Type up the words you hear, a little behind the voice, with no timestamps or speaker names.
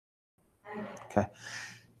Okay.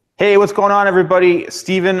 Hey, what's going on, everybody?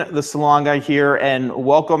 Steven, the Salon Guy here, and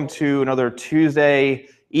welcome to another Tuesday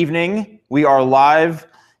evening. We are live,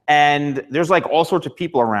 and there's like all sorts of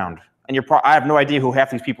people around, and I have no idea who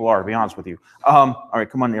half these people are, to be honest with you. All right,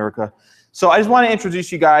 come on, Erica. So I just want to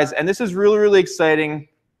introduce you guys, and this is really, really exciting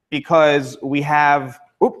because we have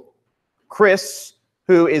Chris,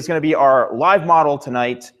 who is going to be our live model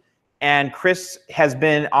tonight, and Chris has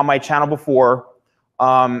been on my channel before.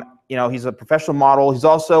 You know, he's a professional model. He's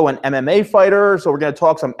also an MMA fighter, so we're going to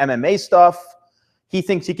talk some MMA stuff. He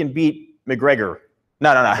thinks he can beat McGregor.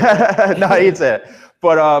 No. No, he didn't say it.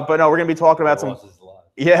 But no, we're going to be talking about some.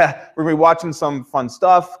 Yeah, we're going to be watching some fun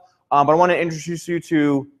stuff. But I want to introduce you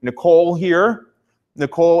to Nicole here.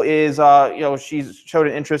 Nicole is, you know, she's showed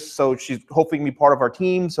an interest, so she's hopefully going to be part of our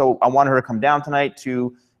team. So I want her to come down tonight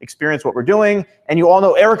to experience what we're doing. And you all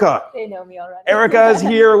know Erica. They know me already. Erica is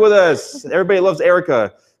here with us. Everybody loves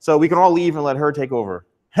Erica. So we can all leave and let her take over.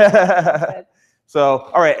 So,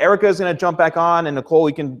 all right, Erica is going to jump back on, and Nicole,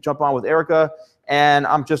 we can jump on with Erica. And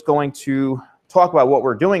I'm just going to talk about what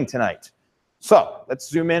we're doing tonight. So let's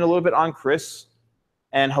zoom in a little bit on Chris.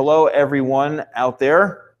 And hello, everyone out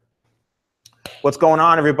there. What's going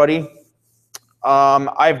on, everybody?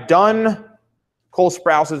 I've done Cole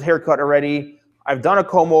Sprouse's haircut already. I've done a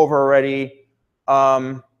comb over already.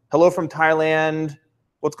 Hello from Thailand.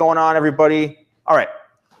 What's going on, everybody? All right.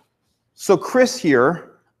 So Chris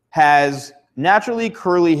here has naturally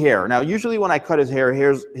curly hair. Now, usually when I cut his hair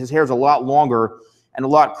is a lot longer and a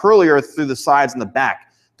lot curlier through the sides and the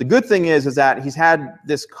back. The good thing is that he's had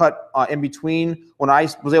this cut in between when I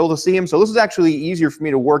was able to see him. So this is actually easier for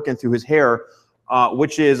me to work in through his hair,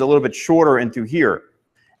 which is a little bit shorter in through here.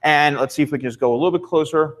 And let's see if we can just go a little bit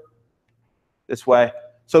closer this way.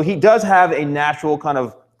 So he does have a natural kind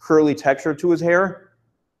of curly texture to his hair.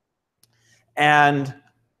 And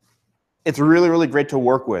it's really, really great to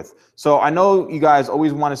work with. So I know you guys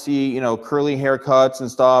always want to see, you know, curly haircuts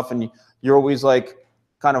and stuff, and you're always like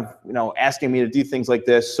kind of, you know, asking me to do things like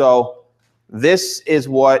this. So this is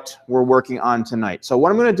what we're working on tonight. So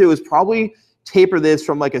what I'm going to do is probably taper this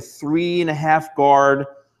from like a 3.5 guard,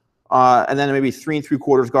 and then maybe 3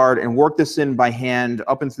 3/4 guard, and work this in by hand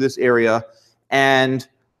up into this area. And,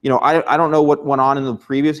 you know, I don't know what went on in the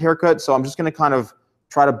previous haircut, so I'm just going to kind of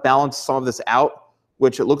try to balance some of this out,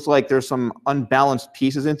 which it looks like there's some unbalanced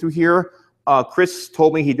pieces in through here. Chris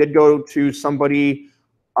told me he did go to somebody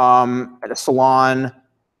at a salon,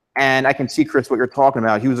 and I can see, Chris, what you're talking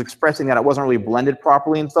about. He was expressing that it wasn't really blended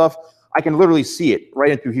properly and stuff. I can literally see it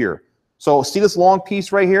right in through here. So see this long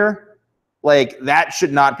piece right here? Like, that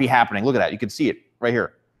should not be happening. Look at that. You can see it right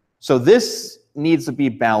here. So this needs to be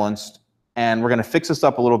balanced, and we're going to fix this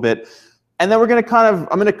up a little bit. And then we're going to I'm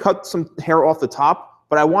going to cut some hair off the top,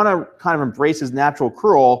 but I want to kind of embrace his natural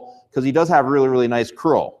curl because he does have really, really nice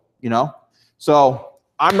curl, you know? So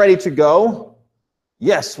I'm ready to go.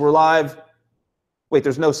 Yes, we're live. Wait,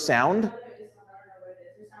 there's no sound?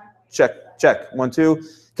 Check. 1, 2.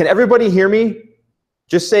 Can everybody hear me?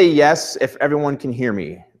 Just say yes if everyone can hear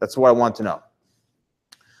me. That's what I want to know.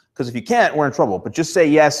 Because if you can't, we're in trouble. But just say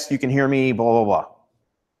yes, you can hear me, blah, blah, blah.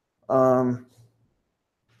 All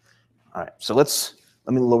right, so let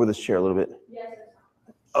me lower this chair a little bit.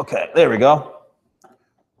 Okay, there we go.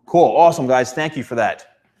 Cool, awesome, guys. Thank you for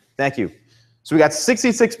that. Thank you. So we got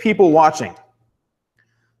 66 people watching.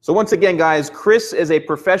 So once again, guys, Chris is a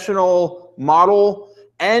professional model,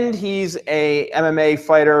 and he's a MMA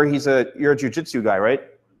fighter. You're a jiu-jitsu guy, right?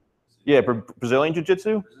 Yeah, Brazilian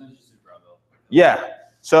jiu-jitsu? Yeah,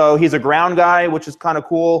 so he's a ground guy, which is kind of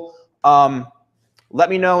cool. Let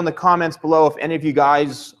me know in the comments below if any of you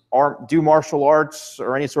guys do martial arts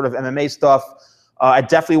or any sort of MMA stuff. I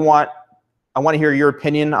definitely want to hear your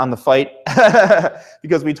opinion on the fight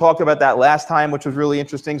because we talked about that last time, which was really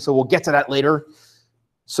interesting. So we'll get to that later.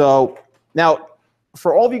 So now,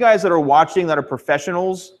 for all of you guys that are watching that are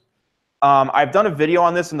professionals, I've done a video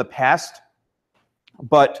on this in the past.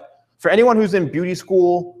 But for anyone who's in beauty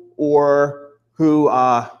school or who,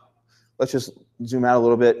 let's just zoom out a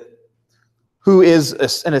little bit, who is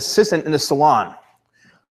an assistant in a salon,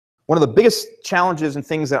 one of the biggest challenges and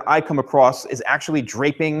things that I come across is actually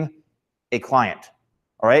draping a client,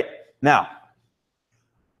 all right? Now,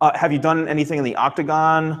 have you done anything in the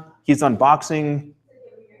octagon? He's done boxing.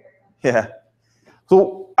 Yeah.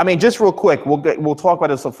 So, I mean, just real quick, we'll talk about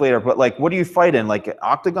this stuff later, but like, what do you fight in? Like an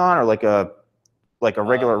octagon or like a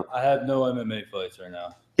regular? I have no MMA fights right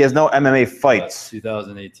now. He has no MMA fights.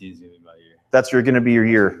 2018 is going to be my year. That's going to be your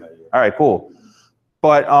year. All right, cool.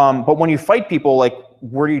 But when you fight people, like,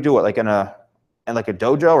 where do you do it? Like in like a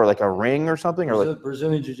dojo or like a ring or something, or like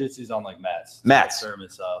Brazilian jiu-jitsu is on like mats. Mats.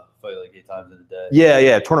 Tournament style, fight like 8 times in a day.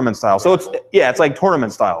 Yeah, tournament style. So it's like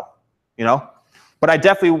tournament style, you know? But I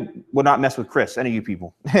definitely would not mess with Chris, any of you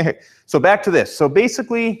people. So back to this. So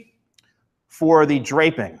basically for the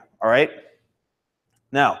draping, all right?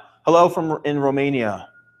 Now, hello from in Romania.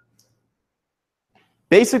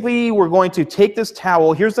 Basically, we're going to take this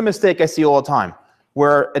towel. Here's the mistake I see all the time,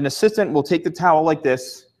 where an assistant will take the towel like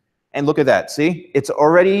this, and look at that. See? It's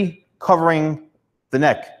already covering the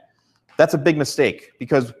neck. That's a big mistake,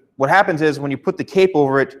 because what happens is when you put the cape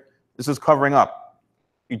over it, this is covering up.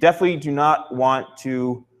 You definitely do not want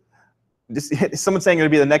to, someone's saying you're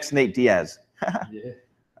going to be the next Nate Diaz.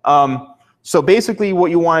 Yeah. So basically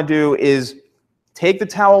what you want to do is take the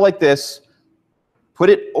towel like this, put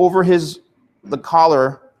it over the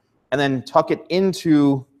collar, and then tuck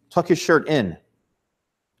his shirt in.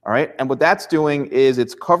 All right, and what that's doing is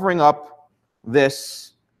it's covering up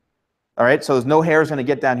this. All right, so there's no hair is going to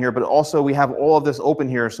get down here, but also we have all of this open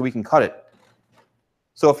here so we can cut it.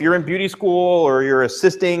 So if you're in beauty school or you're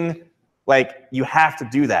assisting, like, you have to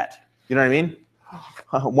do that. You know what I mean?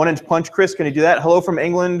 1-inch punch, Chris, can you do that? Hello from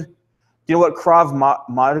England. Do you know what Krav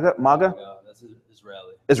Maga? Yeah, that's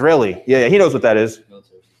Israeli. Israeli. Yeah, he knows what that is.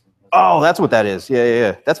 Oh, that's what that is.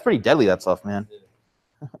 Yeah. That's pretty deadly, that stuff, man.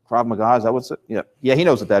 Yeah. Krav Maga, is that what's it? Yeah. Yeah, he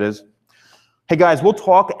knows what that is. Hey, guys, we'll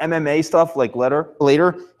talk MMA stuff like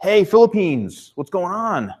later. Hey, Philippines, what's going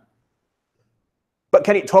on? But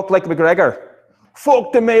can he talk like McGregor?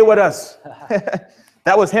 Fuck the Mayweathers.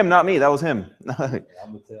 That was him, not me. That was him. Yeah,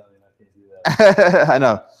 I'm Italian. I can't do that. I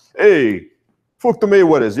know. Hey, fuck the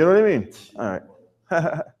Mayweathers. You know what I mean? All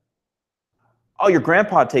right. Oh, your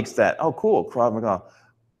grandpa takes that. Oh, cool. Krav Maga.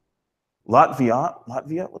 Latvia?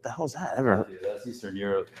 What the hell is that? Dude, that's Eastern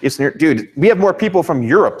Europe. Dude, we have more people from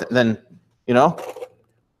Europe than, you know?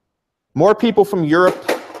 More people from Europe.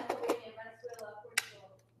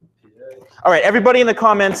 All right, everybody in the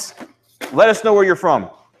comments, let us know where you're from.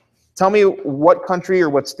 Tell me what country or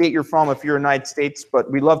what state you're from if you're United States, but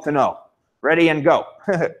we'd love to know. Ready and go.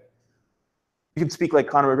 You can speak like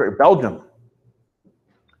Conor McGregor. Belgium.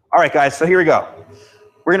 All right, guys, so here we go.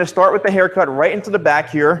 We're going to start with the haircut right into the back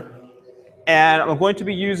here. And I'm going to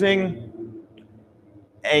be using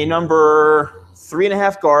a number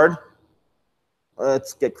 3.5 guard.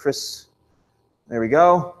 Let's get Chris. There we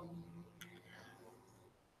go.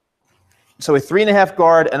 So a 3.5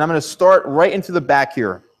 guard, and I'm going to start right into the back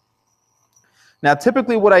here. Now,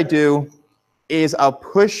 typically what I do is I'll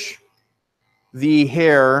push the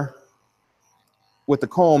hair with the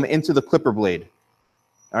comb into the clipper blade.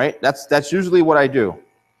 All right, that's usually what I do,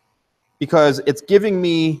 because it's giving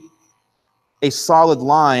me a solid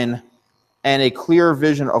line and a clear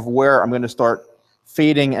vision of where I'm going to start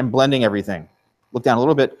fading and blending everything. Look down a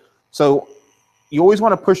little bit. So you always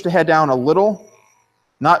want to push the head down a little,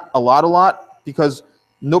 not a lot, because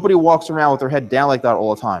nobody walks around with their head down like that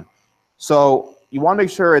all the time. So you want to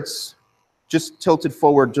make sure it's just tilted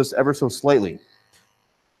forward just ever so slightly.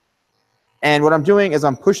 And what I'm doing is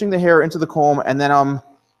I'm pushing the hair into the comb, and then I'm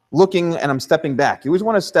looking and I'm stepping back. You always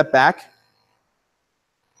want to step back.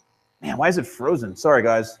 Man, why is it frozen? Sorry,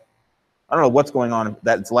 guys. I don't know what's going on.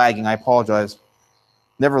 That it's lagging. I apologize.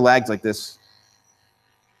 Never lags like this.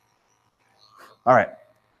 All right.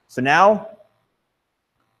 So now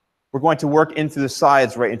we're going to work into the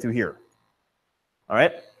sides right into here. All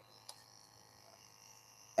right.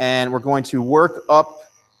 And we're going to work up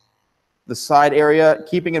the side area,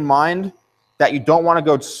 keeping in mind that you don't want to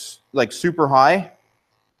go like super high,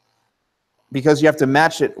 because you have to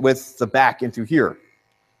match it with the back into here.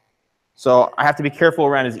 So I have to be careful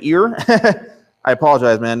around his ear. I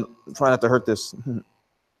apologize, man. I'm trying not to hurt this.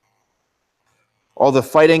 All the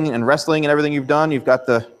fighting and wrestling and everything you've done, you've got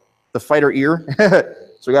the fighter ear.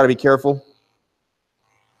 So we got to be careful.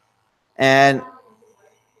 And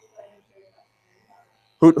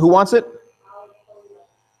who wants it?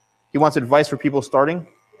 He wants advice for people starting?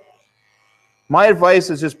 My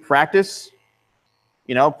advice is just practice.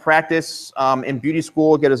 You know, practice in beauty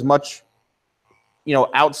school, get as much, you know,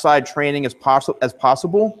 outside training as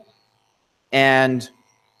possible. And,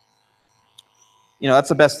 you know, that's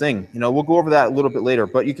the best thing. You know, we'll go over that a little bit later.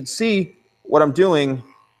 But you can see what I'm doing.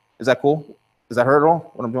 Is that cool? Does that hurt at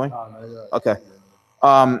all, what I'm doing? No, okay.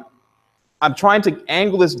 I'm trying to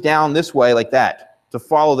angle this down this way like that to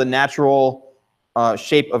follow the natural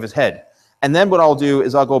shape of his head. And then what I'll do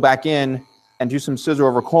is I'll go back in and do some scissor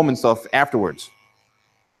over comb and stuff afterwards.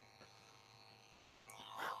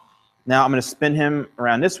 Now I'm going to spin him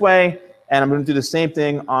around this way, and I'm going to do the same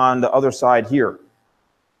thing on the other side here.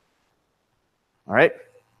 All right.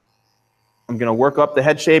 I'm going to work up the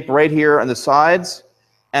head shape right here on the sides,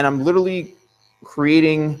 and I'm literally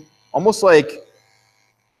creating almost like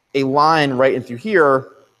a line right in through here,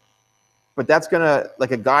 but that's gonna,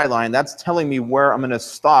 like a guideline, that's telling me where I'm gonna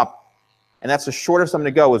stop, and that's the shortest I'm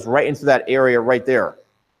gonna go is right into that area right there.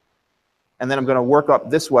 And then I'm gonna work up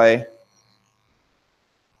this way,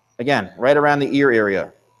 again, right around the ear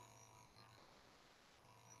area.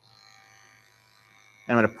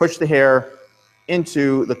 And I'm gonna push the hair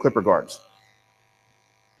into the clipper guards.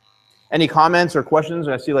 Any comments or questions?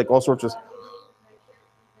 I see like all sorts of.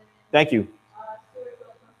 Thank you.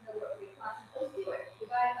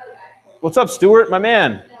 What's up, Stuart, my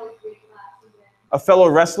man? A fellow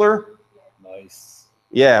wrestler? Nice.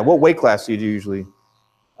 Yeah, what weight class do you do usually?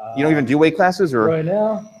 You don't even do weight classes, or? Right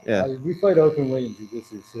now, yeah. We fight open weight and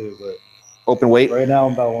jiu-jitsu too, but open weight? Right now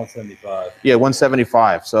I'm about 175. Yeah,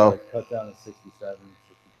 175. So cut down to 67,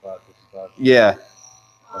 65, 55. Yeah.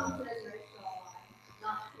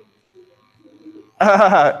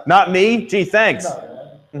 Not me? Gee, thanks.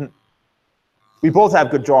 No. We both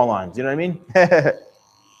have good jawlines, you know what I mean?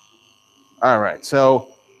 All right,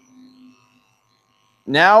 so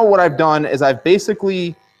now what I've done is I've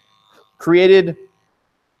basically created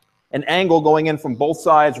an angle going in from both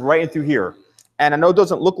sides right in through here. And I know it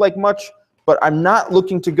doesn't look like much, but I'm not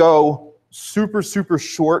looking to go super, super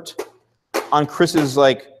short on Chris's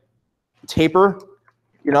like taper,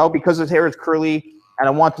 you know, because his hair is curly and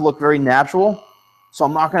I want it to look very natural. So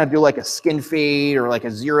I'm not gonna do like a skin fade or like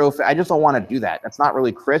a zero fade. I just don't wanna do that. That's not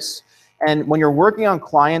really Chris. And when you're working on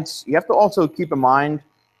clients, you have to also keep in mind,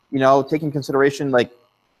 you know, take in consideration like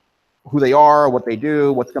who they are, what they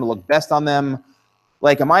do, what's gonna look best on them.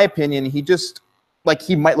 Like in my opinion, he just, like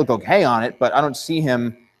he might look okay on it, but I don't see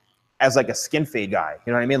him as like a skin fade guy.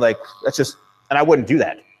 You know what I mean? Like that's just, and I wouldn't do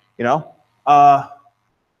that, you know?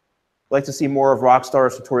 Like to see more of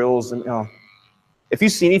Rockstar's tutorials, and you know, if you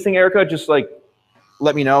see anything, Erica, just like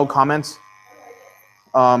let me know, comments.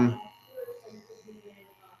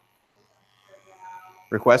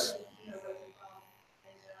 Requests.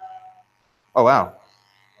 Oh wow.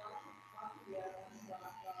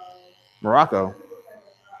 Morocco.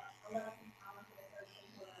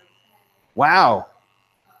 Wow.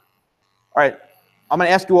 All right, I'm gonna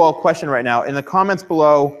ask you all a question right now. In the comments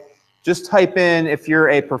below, just type in if you're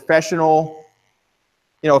a professional,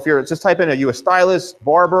 you know, if you're, just type in, are you a stylist,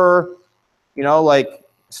 barber, you know, like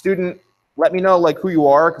student, let me know like who you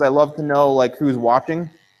are, because I love to know like who's watching.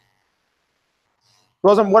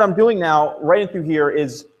 Because what I'm doing now, right in through here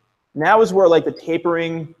is, now is where like the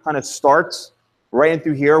tapering kind of starts, right in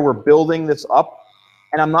through here, we're building this up,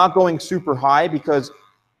 and I'm not going super high because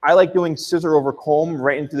I like doing scissor over comb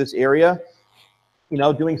right into this area, you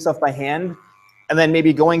know, doing stuff by hand, and then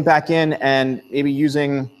maybe going back in and maybe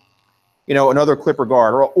using, you know, another clipper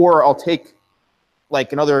guard, or I'll take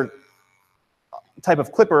like another type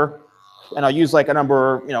of clipper and I'll use like a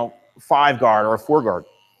number, you know, 5 guard or a 4 guard.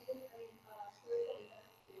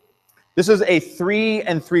 This is a 3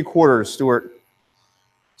 3/4, Stuart.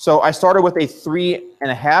 So I started with a 3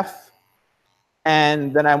 1/2,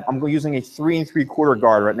 and then I'm using a 3 3/4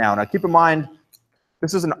 guard right now. Now keep in mind,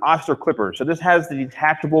 this is an Oster clipper, so this has the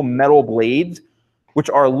detachable metal blades, which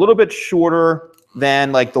are a little bit shorter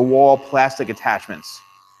than like the wall plastic attachments,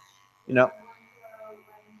 you know.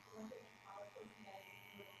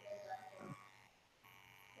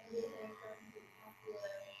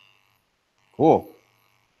 Cool.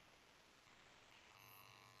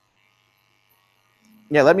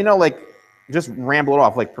 Yeah, let me know, like, just ramble it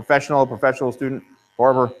off, like professional, student,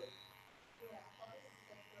 barber.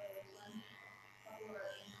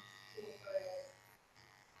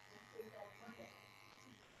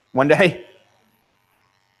 One day.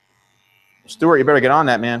 Stuart, you better get on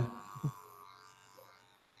that, man.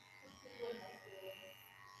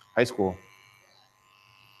 High school.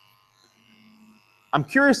 I'm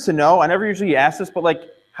curious to know, I never usually ask this, but like,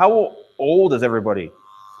 how old is everybody?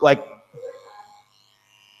 Like,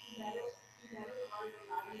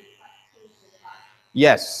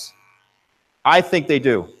 yes, I think they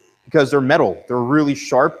do, because they're metal. They're really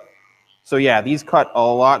sharp. So yeah, these cut a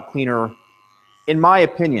lot cleaner, in my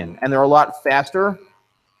opinion, and they're a lot faster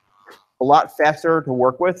to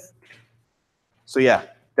work with. So yeah,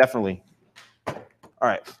 definitely. All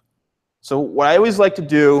right. So what I always like to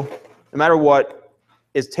do, no matter what,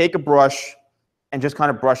 is take a brush and just kind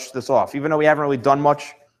of brush this off. Even though we haven't really done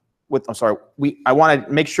much with, I'm sorry, I want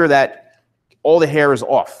to make sure that all the hair is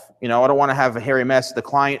off. You know, I don't want to have a hairy mess. The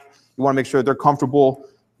client, you want to make sure they're comfortable,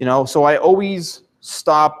 you know. So I always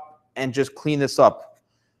stop and just clean this up,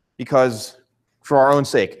 because for our own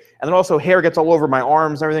sake. And then also hair gets all over my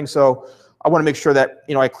arms and everything, so I want to make sure that,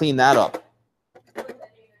 you know, I clean that up.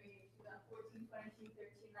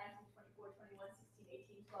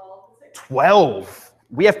 12.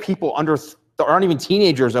 we have people under, that aren't even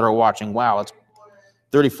teenagers that are watching. Wow, it's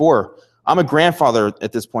 34. I'm a grandfather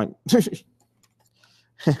at this point.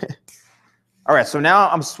 All right, so now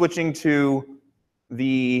I'm switching to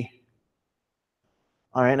the,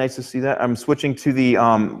 all right, nice to see that. I'm switching to the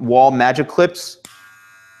wall magic clips,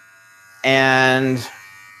 and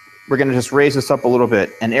we're gonna just raise this up a little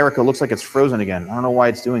bit. And Erica, looks like it's frozen again. I don't know why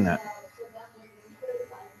it's doing that.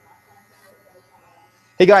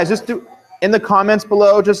 Hey guys, just do, in the comments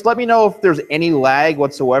below, just let me know if there's any lag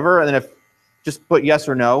whatsoever, and then if, just put yes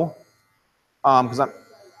or no. Because I'm,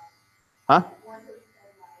 huh?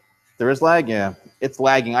 There is lag? Yeah, it's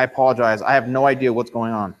lagging. I apologize. I have no idea what's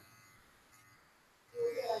going on.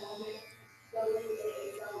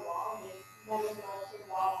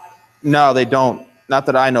 No, they don't. Not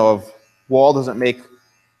that I know of. Wall doesn't make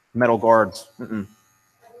metal guards. No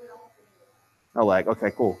lag.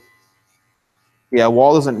 Okay, cool. Yeah,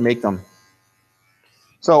 Wall doesn't make them.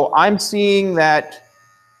 So I'm seeing that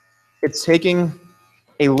it's taking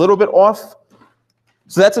a little bit off.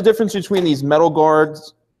 So that's the difference between these metal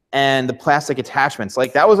guards and the plastic attachments.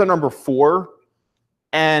 Like that was a number 4,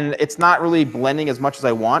 and it's not really blending as much as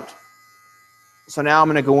I want. So now I'm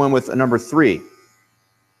going to go in with a number 3.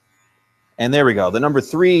 And there we go. The number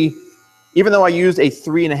 3, even though I used a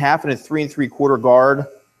 3.5 and a 3 3/4 guard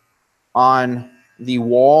on the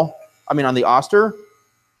wall, I mean on the Oster,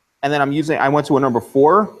 and then I went to a number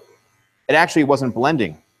 4, it actually wasn't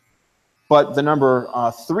blending. But the number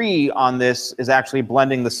 3 on this is actually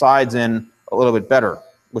blending the sides in a little bit better,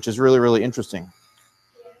 which is really, really interesting.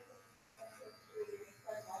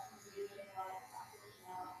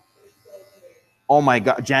 Oh my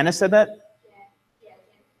God, Janice said that?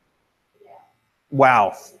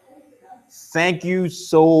 Wow. Thank you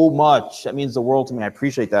so much. That means the world to me. I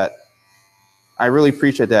appreciate that. I really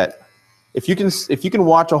appreciate that. If you can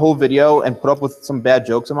watch a whole video and put up with some bad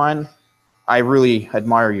jokes of mine, I really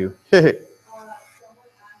admire you.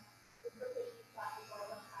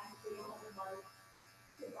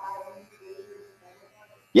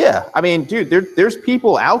 Yeah, I mean, dude, there's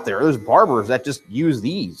people out there, there's barbers that just use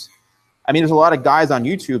these. I mean, there's a lot of guys on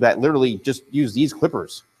YouTube that literally just use these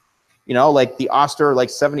clippers. You know, like the Oster like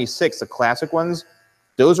 76, the classic ones,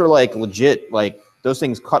 those are like legit, like those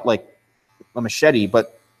things cut like a machete,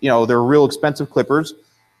 but you know, they're real expensive clippers,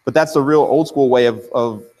 but that's the real old school way of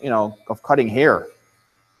you know, of cutting hair.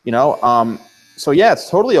 You know, so yeah, it's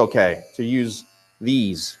totally okay to use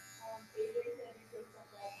these.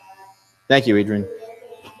 Thank you, Adrian.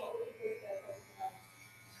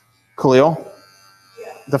 Khalil,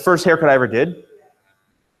 the first haircut I ever did.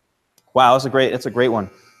 Wow, that's a great one.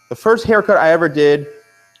 The first haircut I ever did,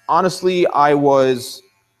 honestly, I was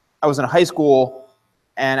in high school,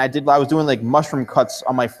 and I was doing like mushroom cuts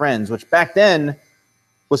on my friends, which back then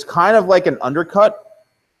was kind of like an undercut,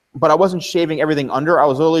 but I wasn't shaving everything under. I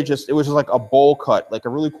was literally it was just like a bowl cut, like a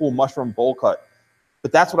really cool mushroom bowl cut.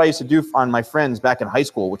 But that's what I used to do on my friends back in high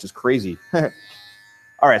school, which is crazy.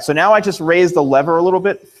 All right, so now I just raised the lever a little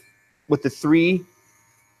bit with the 3.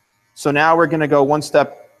 So now we're gonna go one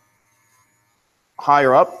step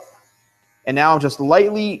higher up. And now I'm just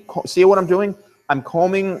lightly, see what I'm doing? I'm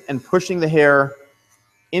combing and pushing the hair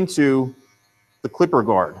into the clipper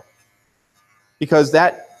guard. Because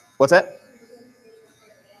what's that?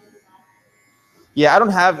 Yeah, I don't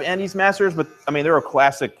have Andy's Masters, but I mean, they're a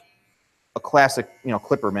classic, you know,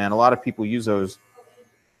 clipper, man. A lot of people use those.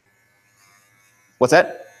 What's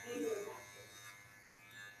that?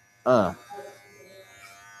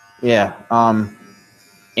 Yeah,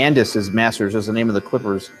 Andis is Masters is the name of the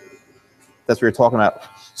clippers. That's what you're talking about.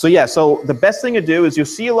 So yeah, so the best thing to do is you'll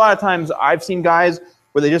see a lot of times I've seen guys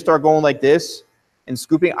where they just start going like this and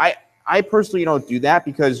scooping. I personally don't do that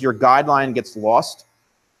because your guideline gets lost.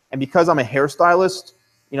 And because I'm a hairstylist,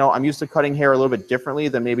 you know, I'm used to cutting hair a little bit differently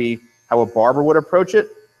than maybe how a barber would approach it.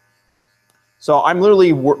 So I'm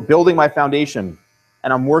literally building my foundation,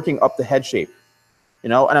 and I'm working up the head shape, you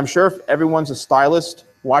know. And I'm sure if everyone's a stylist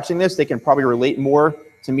watching this, they can probably relate more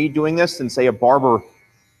to me doing this than say a barber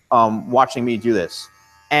watching me do this.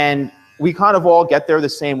 And we kind of all get there the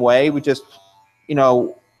same way. We just, you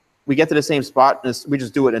know, we get to the same spot, and we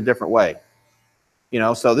just do it in a different way. You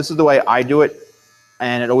know, so this is the way I do it,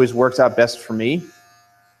 and it always works out best for me.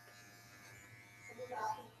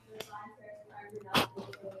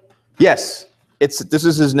 Yes, this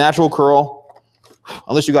is his natural curl,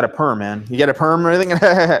 unless you got a perm, man. You got a perm or anything?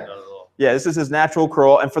 Yeah, this is his natural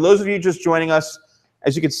curl. And for those of you just joining us,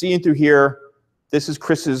 as you can see in through here, this is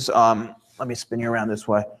Chris's, let me spin you around this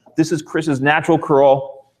way. This is Chris's natural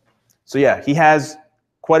curl. So yeah, he has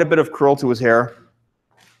quite a bit of curl to his hair.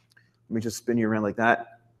 Let me just spin you around like that.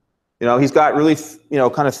 You know, he's got really, you know,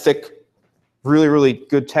 kind of thick, really, really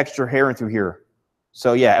good texture hair in through here.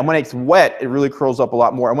 So yeah, and when it's wet, it really curls up a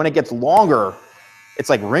lot more. And when it gets longer, it's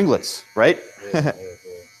like ringlets, right? Yeah.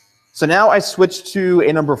 So now I switched to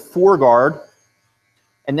a number 4 guard.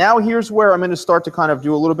 And now here's where I'm going to start to kind of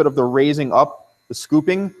do a little bit of the raising up, the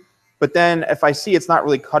scooping. But then if I see it's not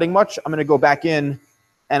really cutting much, I'm going to go back in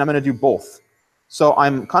and I'm going to do both. So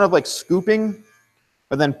I'm kind of like scooping,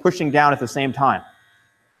 but then pushing down at the same time.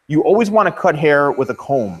 You always want to cut hair with a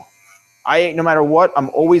comb. No matter what, I'm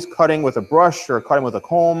always cutting with a brush or cutting with a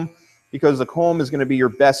comb, because the comb is going to be your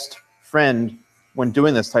best friend when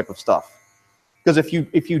doing this type of stuff. Because if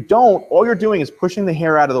you don't, all you're doing is pushing the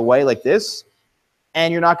hair out of the way like this,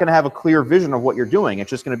 and you're not going to have a clear vision of what you're doing. It's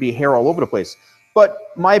just going to be hair all over the place. But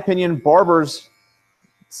in my opinion, barbers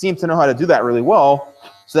seem to know how to do that really well.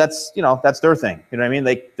 So that's, you know, that's their thing. You know what I mean?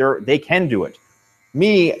 They can do it.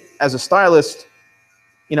 Me as a stylist,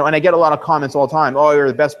 you know, and I get a lot of comments all the time. Oh, you're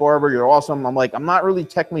the best barber. You're awesome. I'm like, I'm not really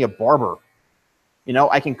technically a barber. You know,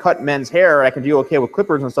 I can cut men's hair. I can do okay with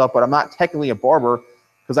clippers and stuff, but I'm not technically a barber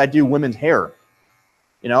because I do women's hair.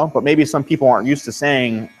 You know, but maybe some people aren't used to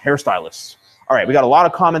saying hairstylists. All right, we got a lot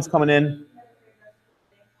of comments coming in.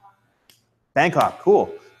 Bangkok,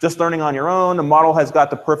 cool. Just learning on your own. The model has got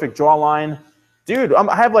the perfect jawline. Dude,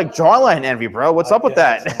 I have like jawline envy, bro. What's up with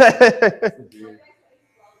that?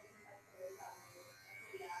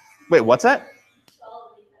 Wait, what's that?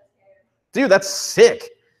 Dude, that's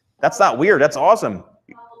sick. That's not weird. That's awesome.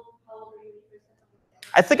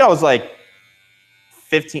 I think I was like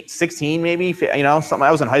 15, 16 maybe, you know, something.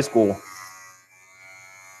 I was in high school.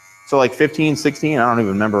 So like 15, 16, I don't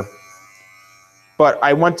even remember. But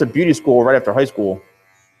I went to beauty school right after high school.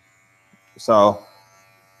 So, all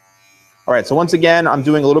right, so once again, I'm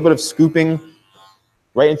doing a little bit of scooping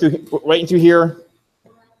right into here.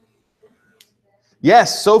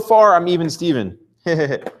 Yes, so far I'm even Steven.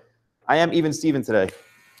 I am even Steven today.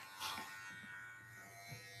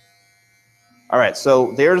 All right,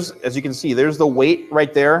 so there's, as you can see, there's the weight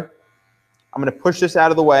right there. I'm going to push this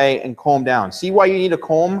out of the way and comb down. See why you need a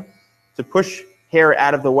comb? To push hair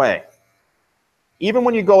out of the way. Even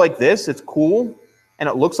when you go like this, it's cool, and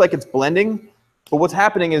it looks like it's blending, but what's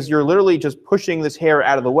happening is you're literally just pushing this hair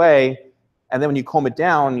out of the way, and then when you comb it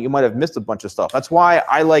down, you might have missed a bunch of stuff. That's why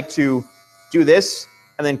I like to do this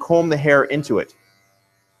and then comb the hair into it.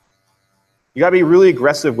 You got to be really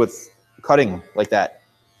aggressive with cutting like that.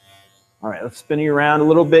 All right, let's spin you around a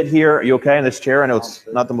little bit here. Are you okay in this chair? I know it's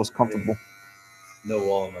not the most comfortable. No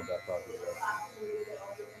wall in my back pocket.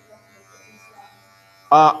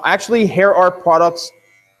 Actually,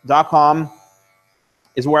 hairartproducts.com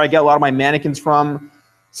is where I get a lot of my mannequins from.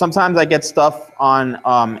 Sometimes I get stuff on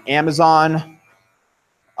Amazon,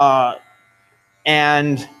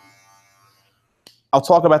 and I'll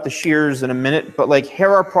talk about the shears in a minute, but like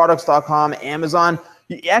hairartproducts.com, Amazon,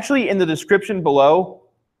 actually in the description below,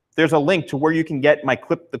 there's a link to where you can get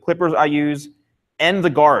the clippers I use and the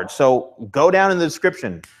guard. So go down in the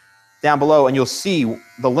description down below and you'll see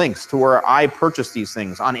the links to where I purchase these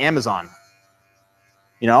things on Amazon.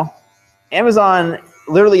 You know, Amazon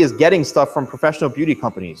literally is getting stuff from professional beauty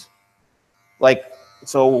companies. Like,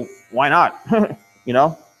 so why not? You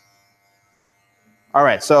know? All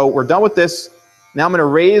right, so we're done with this. Now I'm going to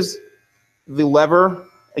raise the lever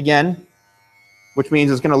again, which means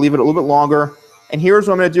it's going to leave it a little bit longer. And here's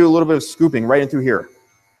what I'm going to do, a little bit of scooping right in through here.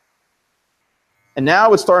 And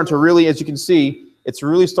now it's starting to really, as you can see, it's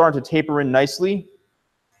really starting to taper in nicely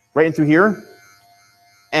right in through here.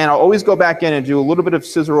 And I'll always go back in and do a little bit of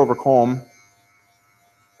scissor over comb.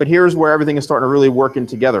 But here's where everything is starting to really work in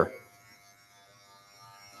together.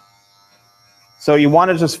 So you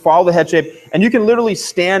want to just follow the head shape, and you can literally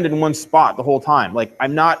stand in one spot the whole time. Like,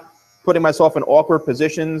 I'm not putting myself in awkward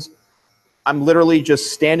positions. I'm literally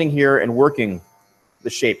just standing here and working the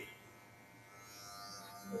shape.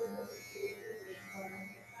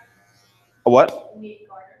 A what?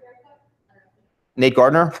 Nate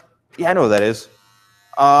Gardner? Yeah, I know who that is.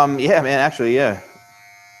 Yeah, man, actually, yeah.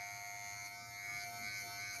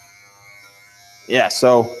 Yeah,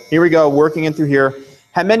 so here we go, working in through here.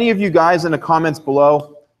 How many of you guys in the comments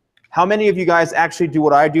below, how many of you guys actually do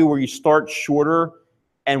what I do where you start shorter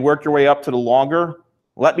and work your way up to the longer?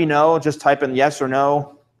 Let me know. Just type in yes or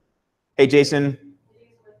no. Hey, Jason.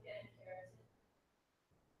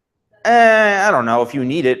 I don't know if you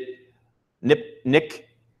need it. Nick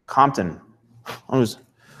Compton. Who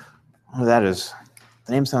that is?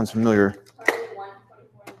 The name sounds familiar.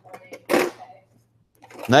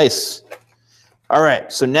 Nice. All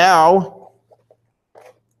right, so now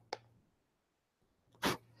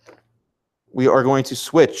we are going to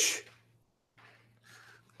switch.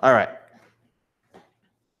 All right.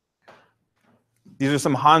 These are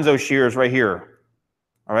some Hanzo shears right here.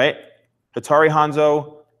 All right. Hatari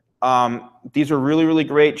Hanzo. These are really, really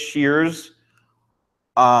great shears.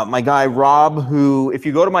 My guy Rob, who, if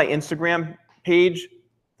you go to my Instagram page,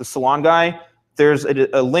 The Salon Guy, there's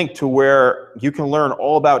a link to where you can learn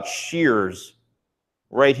all about shears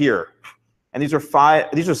right here. And these are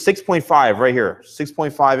 6.5 right here,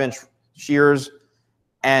 6.5-inch shears.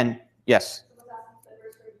 And yes,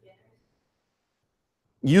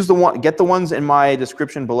 get the ones in my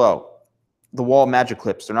description below. The wall magic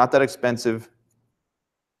clips. They're not that expensive,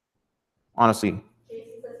 honestly.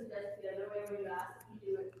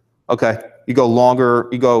 Okay, you go longer,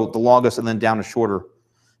 you go the longest and then down to shorter.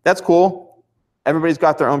 That's cool. Everybody's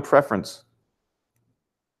got their own preference.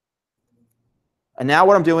 And now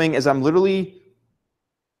what I'm doing is I'm literally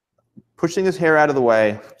pushing this hair out of the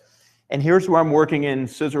way, and here's where I'm working in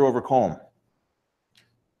scissor over comb.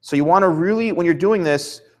 So you want to really, when you're doing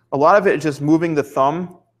this, a lot of it is just moving the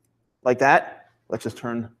thumb like that. Let's just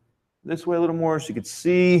turn this way a little more so you can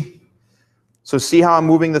see. So see how I'm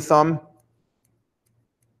moving the thumb?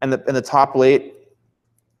 And the top plate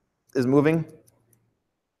is moving.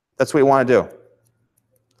 That's what you want to do.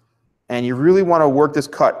 And you really want to work this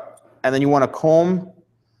cut. And then you want to comb.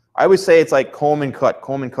 I always say it's like comb and cut,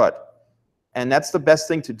 comb and cut. And that's the best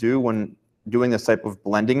thing to do when doing this type of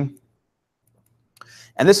blending.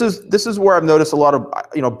 And this is where I've noticed a lot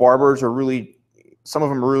of barbers are really, some of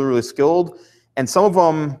them are really, really skilled. And some of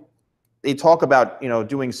them, they talk about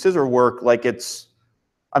doing scissor work like it's,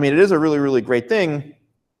 I mean, it is a really, really great thing.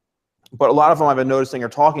 But a lot of them I've been noticing are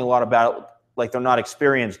talking a lot about it like they're not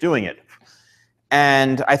experienced doing it.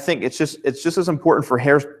 And I think it's just as important for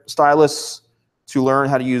hairstylists to learn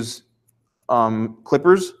how to use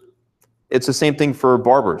clippers. It's the same thing for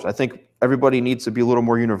barbers. I think everybody needs to be a little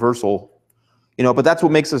more universal, but that's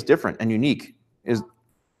what makes us different and unique. Is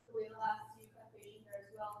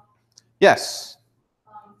yes.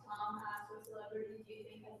 Tom asked, what celebrity do you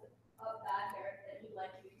think has a bad hair that you'd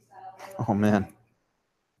like to style? Oh man.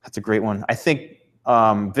 That's a great one. I think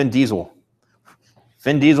Vin Diesel.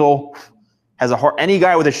 Vin Diesel has any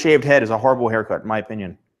guy with a shaved head is a horrible haircut, in my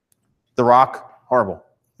opinion. The Rock, horrible.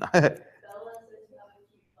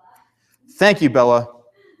 Thank you, Bella.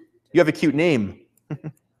 You have a cute name.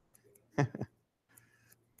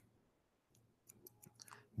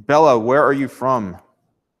 Bella, where are you from?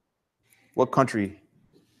 What country?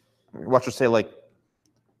 Watch her say like,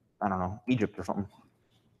 I don't know, Egypt or something.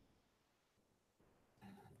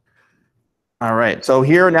 All right, so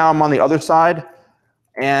here now I'm on the other side,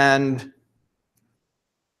 and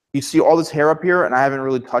you see all this hair up here, and I haven't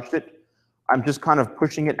really touched it. I'm just kind of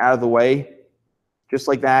pushing it out of the way, just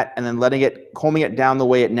like that, and then combing it down the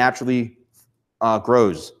way it naturally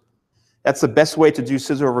grows. That's the best way to do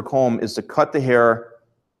scissor over comb, is to cut the hair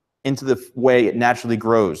into the way it naturally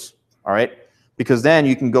grows, all right? Because then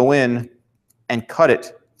you can go in and cut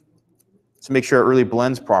it to make sure it really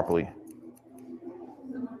blends properly.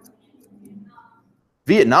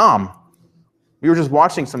 Vietnam. We were just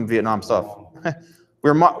watching some Vietnam stuff.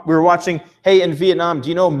 we were watching, hey, in Vietnam, do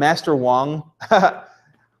you know Master Wong?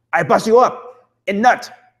 I bust you up in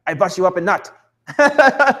nut. I bust you up in nut.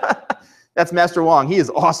 That's Master Wong. He is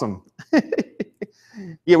awesome.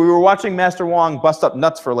 Yeah, we were watching Master Wong bust up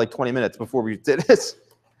nuts for like 20 minutes before we did this.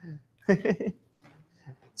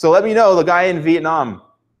 So let me know, the guy in Vietnam.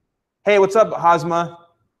 Hey, what's up, Hazma?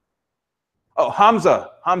 Oh,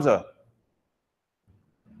 Hamza.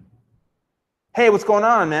 Hey, what's going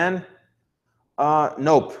on, man?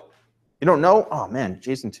 Nope. You don't know? Oh, man,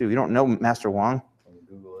 Jason, too. You don't know Master Wong?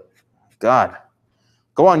 Google it. God.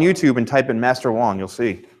 Go on YouTube and type in Master Wong. You'll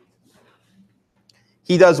see.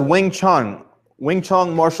 He does Wing Chun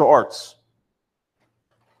martial arts.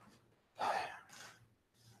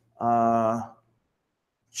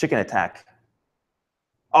 Chicken attack.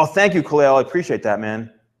 Oh, thank you, Khalil. I appreciate that,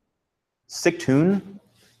 man. Sick tune?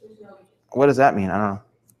 What does that mean? I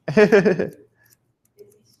don't know.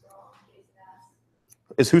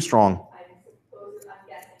 Is who strong?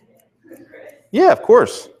 Yeah, of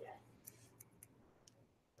course.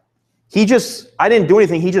 I didn't do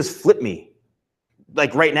anything. He just flipped me.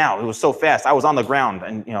 Like right now. It was so fast. I was on the ground.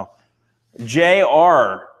 And,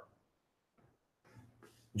 JR.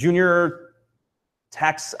 Junior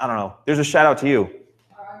Tax, I don't know. There's a shout out to you.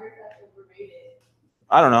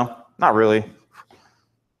 I don't know. Not really.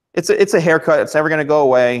 It's a haircut. It's never going to go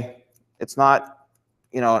away. It's not.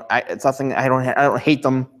 It's nothing. I don't hate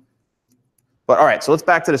them. But all right, so let's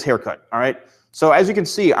back to this haircut. All right. So as you can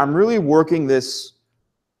see, I'm really working this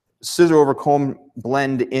scissor over comb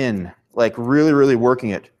blend in, like really, really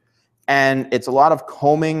working it. And it's a lot of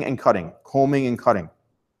combing and cutting, combing and cutting.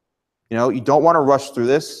 You know, you don't want to rush through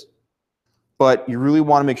this, but you really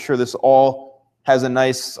want to make sure this all has a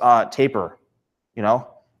nice taper, you know?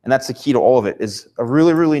 And that's the key to all of it, is a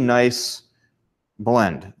really, really nice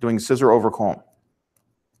blend, doing scissor over comb.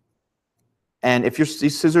 And if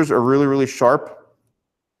these scissors are really, really sharp,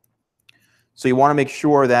 so you want to make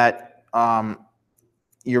sure that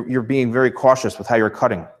you're being very cautious with how you're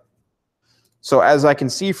cutting. So as I can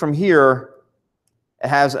see from here, it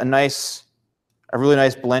has a really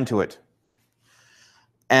nice blend to it.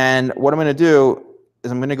 And what I'm going to do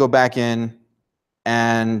is I'm going to go back in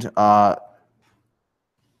and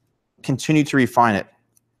continue to refine it.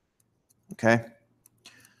 Okay?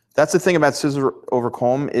 That's the thing about scissor over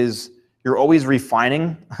comb, is you're always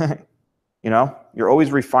refining. You know? You're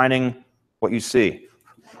always refining what you see.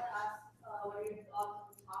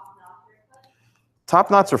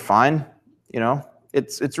 Top knots are fine. You know?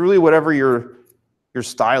 It's really whatever your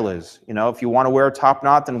style is. You know? If you want to wear a top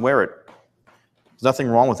knot, then wear it. There's nothing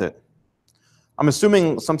wrong with it. I'm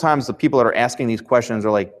assuming sometimes the people that are asking these questions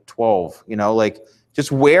are like 12, you know, like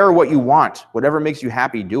just wear what you want. Whatever makes you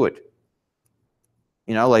happy, do it.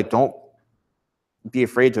 You know, like don't be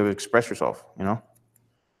afraid to express yourself, you know.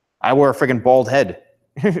 I wear a freaking bald head.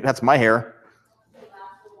 That's my hair.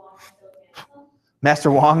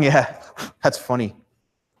 Master Wong, yeah. That's funny.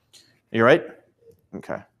 You right?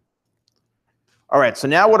 Okay. All right, so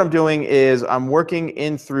now what I'm doing is I'm working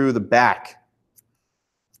in through the back.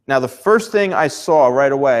 Now, the first thing I saw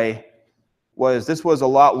right away was this was a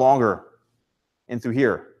lot longer in through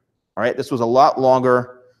here. All right, this was a lot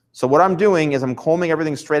longer. So what I'm doing is I'm combing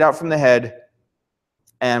everything straight out from the head,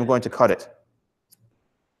 and I'm going to cut it.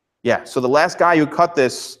 Yeah, so the last guy who cut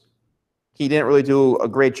this, he didn't really do a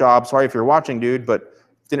great job. Sorry if you're watching, dude, but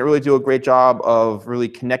didn't really do a great job of really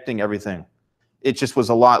connecting everything. It just was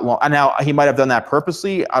a lot long. And now, he might have done that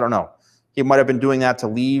purposely. I don't know. He might have been doing that to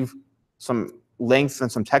leave some length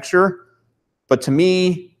and some texture, but to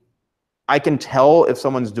me, I can tell if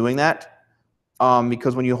someone's doing that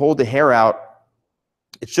because when you hold the hair out,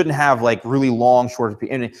 it shouldn't have like really long, short.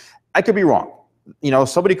 And I could be wrong. You know,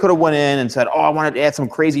 somebody could have went in and said, "Oh, I wanted to add some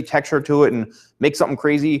crazy texture to it and make something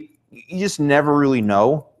crazy." You just never really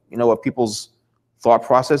know. You know what people's thought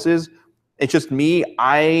process is. It's just me.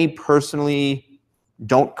 I personally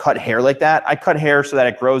don't cut hair like that. I cut hair so that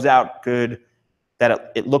it grows out good,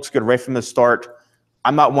 that it looks good right from the start.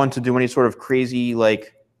 I'm not one to do any sort of crazy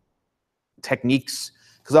like techniques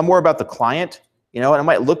because I'm more about the client, you know, and it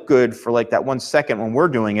might look good for like that 1 second when we're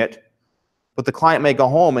doing it, but the client may go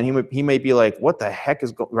home and he may be like, what the heck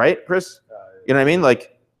is right, Chris? You know what I mean? Like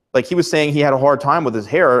he was saying he had a hard time with his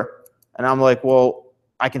hair, and I'm like, well,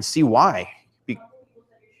 I can see why.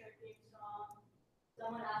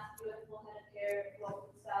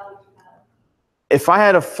 If I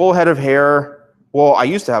had a full head of hair, well, I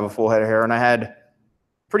used to have a full head of hair, and I had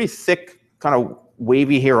pretty thick, kind of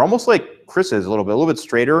wavy hair, almost like Chris's a little bit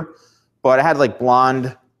straighter, but I had like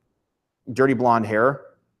blonde, dirty blonde hair.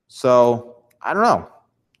 So I don't know.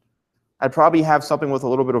 I'd probably have something with a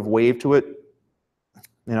little bit of wave to it,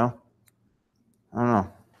 you know? I don't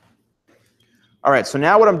know. All right, so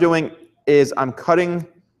now what I'm doing is I'm cutting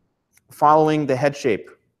following the head shape.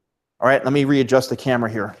 All right, let me readjust the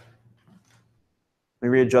camera here. Let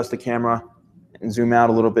me readjust the camera and zoom out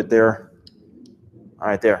a little bit there. All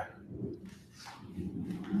right, there.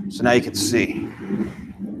 So now you can see.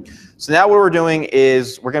 So now what we're doing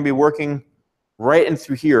is we're going to be working right in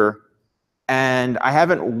through here, and I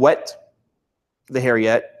haven't wet the hair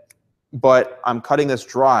yet, but I'm cutting this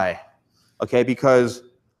dry, okay? Because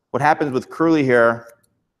what happens with curly hair,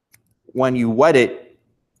 when you wet it,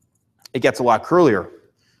 it gets a lot curlier.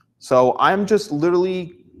 So I'm just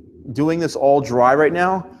literally doing this all dry right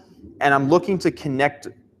now, and I'm looking to connect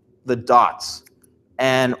the dots.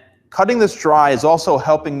 And cutting this dry is also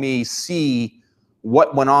helping me see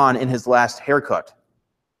what went on in his last haircut.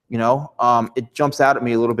 You know, it jumps out at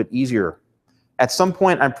me a little bit easier. At some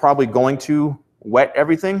point, I'm probably going to wet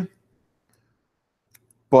everything,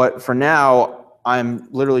 but for now, I'm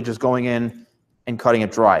literally just going in and cutting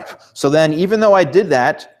it dry. So then, even though I did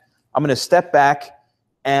that, I'm going to step back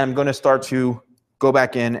and I'm going to start to go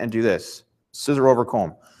back in and do this, scissor over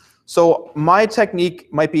comb. So my technique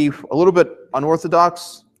might be a little bit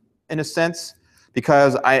unorthodox in a sense,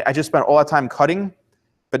 because I just spent all that time cutting,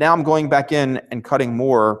 but now I'm going back in and cutting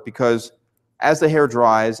more, because as the hair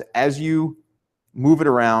dries, as you move it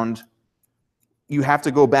around, you have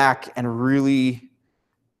to go back and really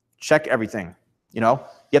check everything. You know,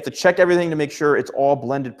 you have to check everything to make sure it's all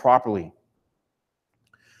blended properly.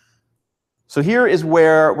 So here is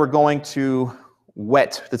where we're going to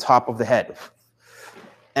wet the top of the head.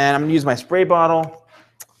 And I'm gonna use my spray bottle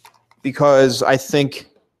because I think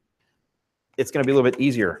it's gonna be a little bit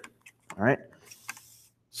easier, all right?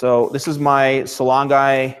 So this is my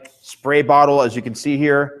TheSalonGuy spray bottle, as you can see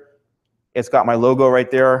here. It's got my logo right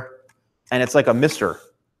there, and it's like a mister,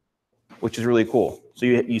 which is really cool. So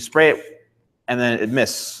you spray it, and then it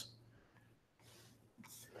mists.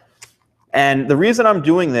 And the reason I'm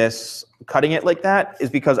doing this, cutting it like that, is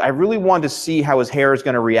because I really wanted to see how his hair is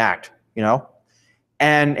gonna react, you know?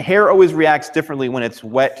 And hair always reacts differently when it's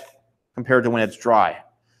wet compared to when it's dry.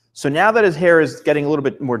 So now that his hair is getting a little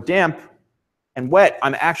bit more damp and wet,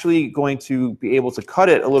 I'm actually going to be able to cut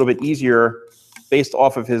it a little bit easier based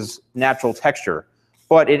off of his natural texture.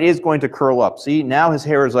 But it is going to curl up. See, now his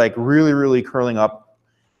hair is like really, really curling up,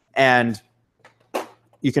 and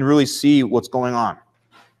you can really see what's going on.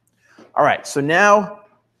 All right, so now,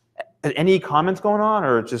 any comments going on,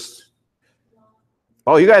 or just,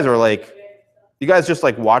 oh, you guys are like, you guys just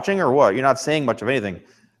like watching or what? You're not saying much of anything.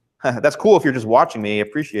 That's cool if you're just watching me. I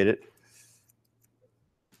appreciate it.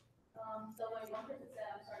 So like one person said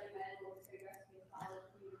I'm starting men and women's hairdressing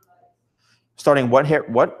in college. Starting what hair?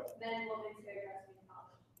 What? Men and women's hairdressing in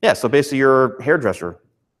college. Yeah, so basically you're a hairdresser.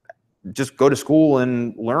 Just go to school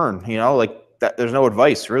and learn, you know, like that. There's no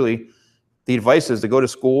advice really. The advice is to go to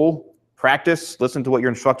school, practice, listen to what your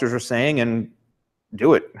instructors are saying, and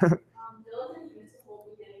do it.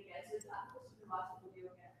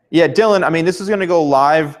 Yeah, Dylan, I mean, this is going to go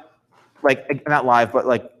live, like, not live, but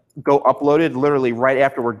like go uploaded literally right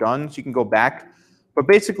after we're done, so you can go back. But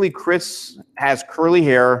basically, Chris has curly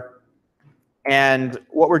hair, and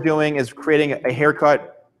what we're doing is creating a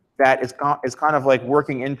haircut that is kind of like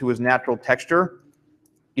working into his natural texture,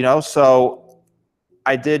 you know? So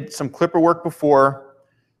I did some clipper work before,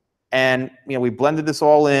 and, you know, we blended this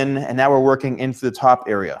all in, and now we're working into the top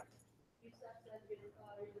area.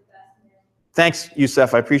 Thanks,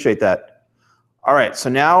 Youssef. I appreciate that. All right, so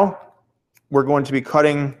now we're going to be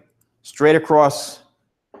cutting straight across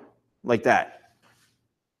like that.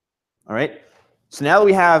 All right, so now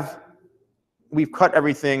that we've cut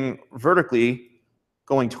everything vertically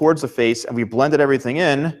going towards the face, and we blended everything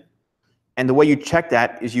in, and the way you check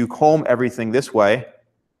that is you comb everything this way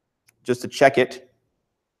just to check it,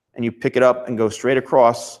 and you pick it up and go straight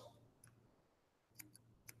across.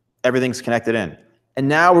 Everything's connected in. And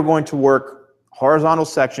now we're going to work horizontal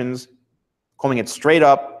sections, combing it straight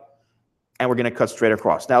up, and we're going to cut straight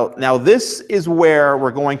across. Now this is where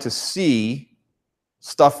we're going to see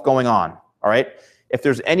stuff going on, all right? If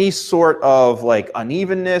there's any sort of like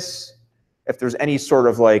unevenness, if there's any sort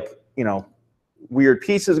of like, you know, weird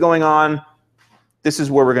pieces going on, this is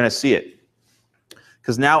where we're going to see it.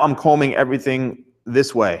 Because now I'm combing everything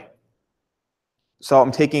this way. So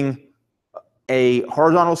I'm taking a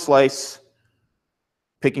horizontal slice,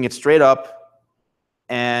 picking it straight up,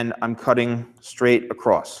 and I'm cutting straight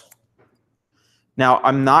across. Now,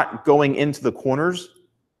 I'm not going into the corners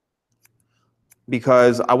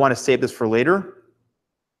because I want to save this for later.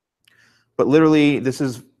 But literally, this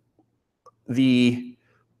is a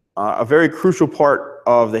very crucial part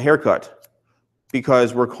of the haircut,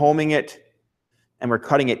 because we're combing it and we're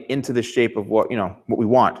cutting it into the shape of what we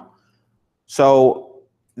want. So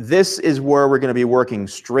this is where we're going to be working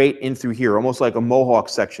straight in through here, almost like a mohawk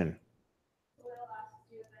section.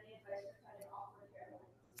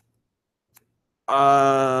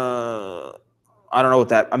 I don't know what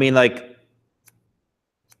that, I mean, like,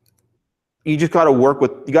 you just got to work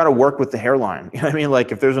with the hairline. You know what I mean?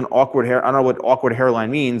 Like, if there's an awkward hair, I don't know what awkward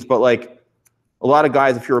hairline means, but like a lot of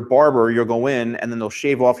guys, if you're a barber, you'll go in and then they'll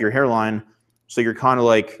shave off your hairline. So you're kind of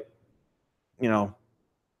like, you know,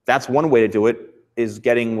 that's one way to do it, is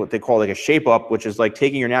getting what they call like a shape up, which is like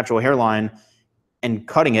taking your natural hairline and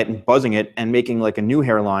cutting it and buzzing it and making like a new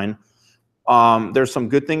hairline. There's some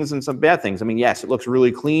good things and some bad things. I mean, yes, it looks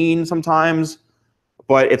really clean sometimes,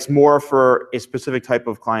 but it's more for a specific type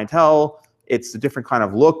of clientele. It's a different kind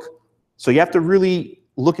of look. So you have to really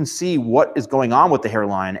look and see what is going on with the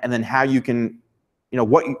hairline, and then how you can, you know,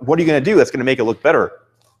 what are you going to do that's going to make it look better?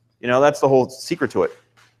 You know, that's the whole secret to it.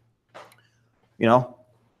 You know,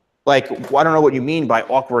 like, I don't know what you mean by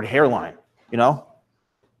awkward hairline, you know?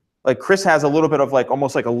 Like, Chris has a little bit of like,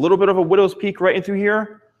 almost like a little bit of a widow's peak right in through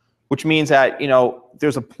here, which means that, you know,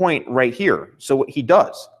 there's a point right here. So what he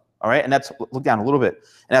does, all right, and that's, look down a little bit,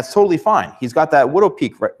 and that's totally fine. He's got that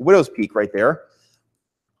widow's peak right there.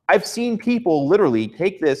 I've seen people literally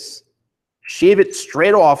take this, shave it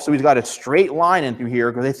straight off, so he's got a straight line in through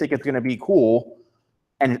here because they think it's going to be cool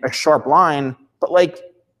and a sharp line, but like,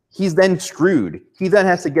 he's then screwed. He then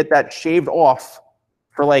has to get that shaved off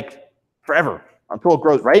for like forever until it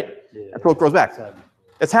grows, right? until it grows back.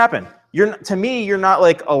 It's happened. To me, you're not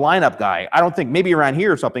like a lineup guy. I don't think, maybe around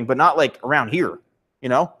here or something, but not like around here, you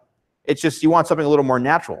know? It's just, you want something a little more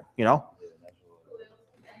natural, you know?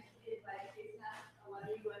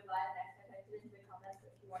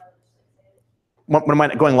 When am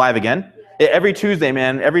I going live again? Every Tuesday,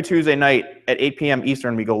 man. Every Tuesday night at 8 p.m.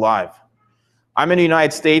 Eastern, we go live. I'm in the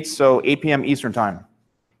United States, so 8 p.m. Eastern time.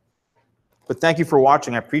 But thank you for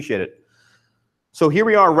watching. I appreciate it. So here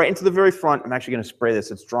we are right into the very front. I'm actually going to spray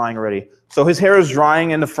this. It's drying already. So his hair is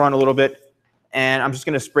drying in the front a little bit, and I'm just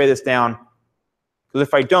going to spray this down. Because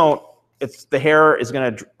if I don't, the hair is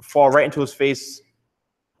going to fall right into his face,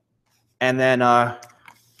 and then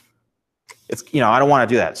it's, I don't want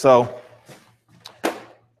to do that. So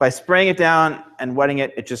by spraying it down and wetting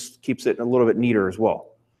it, it just keeps it a little bit neater as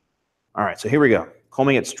well. All right, so here we go.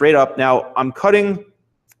 Combing it straight up. Now I'm cutting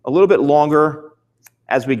a little bit longer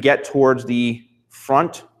as we get towards the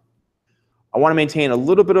front. I want to maintain a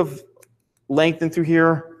little bit of length in through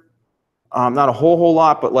here. Not a whole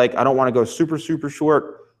lot, but like I don't want to go super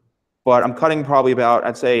short. But I'm cutting probably about,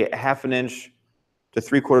 I'd say, 1/2 inch to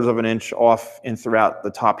 3/4 inch off in throughout the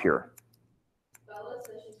top here. Bella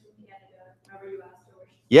says she's from Canada. Remember you asked her where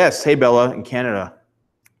she's from? Yes, hey Bella in Canada.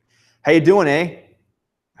 How you doing, eh?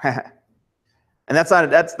 And that's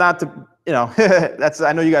not to,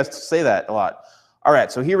 I know you guys say that a lot. All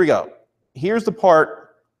right, so here we go. Here's the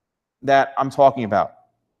part that I'm talking about.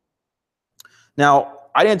 Now,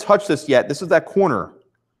 I didn't touch this yet. This is that corner.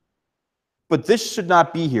 But this should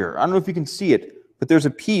not be here. I don't know if you can see it, but there's a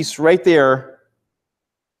piece right there.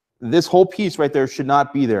 This whole piece right there should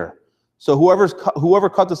not be there. So whoever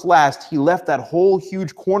cut this last, he left that whole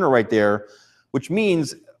huge corner right there, which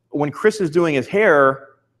means when Chris is doing his hair,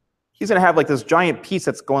 he's gonna have like this giant piece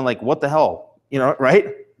that's going like, what the hell, right?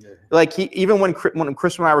 Yeah. Like even when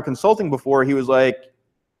Chris and I were consulting before, he was like,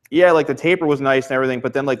 yeah, like the taper was nice and everything,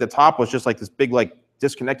 but then like the top was just like this big like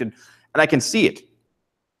disconnected, and I can see it.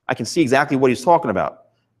 I can see exactly what he's talking about.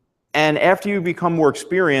 And after you become more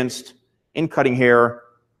experienced in cutting hair,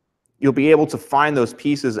 you'll be able to find those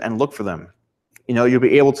pieces and look for them. You'll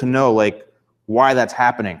be able to know like why that's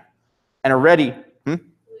happening. And already, We'll ask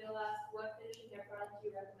what finishing hair product do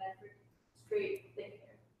you recommend for straight thick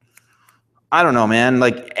hair? I don't know, man,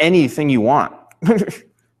 like anything you want.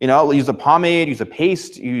 Use a pomade, use a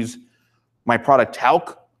paste, use my product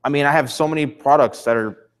talc. I mean, I have so many products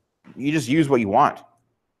that you just use what you want.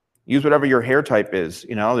 Use whatever your hair type is.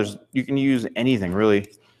 You can use anything really.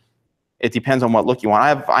 It depends on what look you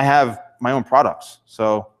want. I have my own products.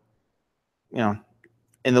 So, in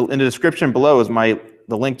the description below is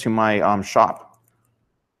the link to my shop,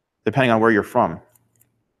 depending on where you're from.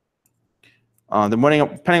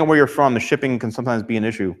 Depending on where you're from, the shipping can sometimes be an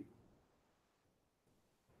issue.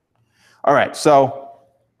 All right, so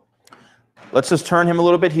let's just turn him a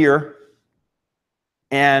little bit here.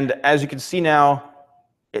 And as you can see now,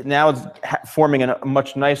 it's forming a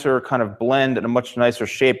much nicer kind of blend and a much nicer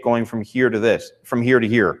shape going from here to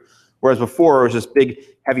here. Whereas before it was this big,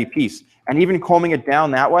 heavy piece. And even combing it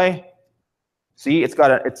down that way, see,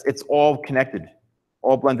 it's all connected,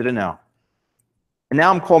 all blended in now. And now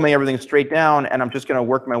I'm combing everything straight down, and I'm just going to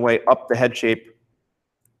work my way up the head shape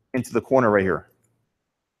into the corner right here.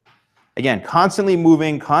 Again, constantly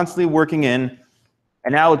moving, constantly working in.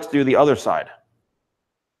 And now let's do the other side.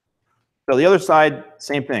 So the other side,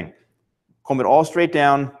 same thing. Comb it all straight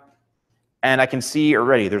down, and I can see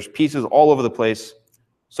already there's pieces all over the place.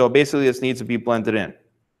 So basically this needs to be blended in.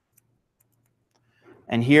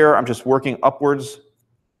 And here I'm just working upwards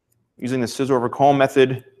using the scissor over comb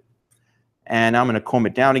method. And I'm going to comb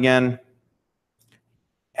it down again.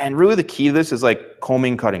 And really the key to this is like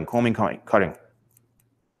combing, cutting, cutting.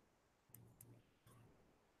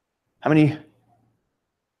 How many?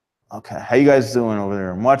 Okay, how you guys doing over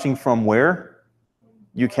there? I'm watching from where?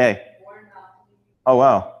 UK. Oh,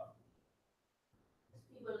 wow.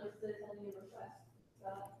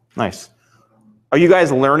 Nice. Are you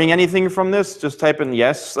guys learning anything from this? Just type in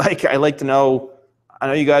yes. Like, I like to know. I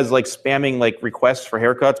know you guys like spamming like requests for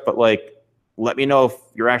haircuts, but like, let me know if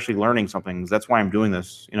you're actually learning something. That's why I'm doing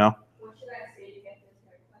this, What should I say to get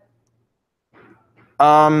this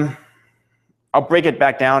haircut? I'll break it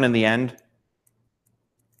back down in the end.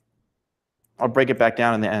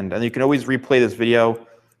 And you can always replay this video.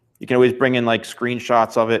 You can always bring in like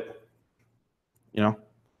screenshots of it.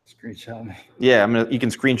 Screenshot me. Yeah, you can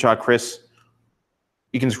screenshot Chris.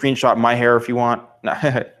 You can screenshot my hair if you want. Wait, what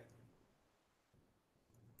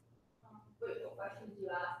questions do you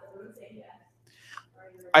ask? Everyone say yes.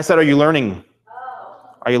 I said, are you learning?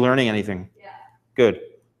 Oh. Are you learning anything? Yeah. Good.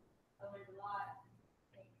 I learned a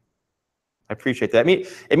lot. I appreciate that. I mean,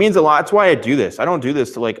 it means a lot. That's why I do this. I don't do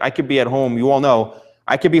this to like, I could be at home. You all know,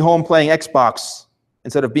 I could be home playing Xbox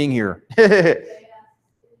instead of being here.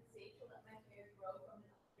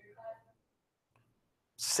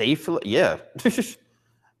 Safe? Yeah.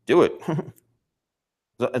 Do it.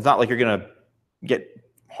 It's not like you're going to get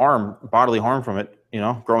bodily harm from it, you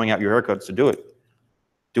know, growing out your haircuts. So do it.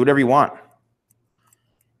 Do whatever you want.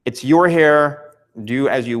 It's your hair. Do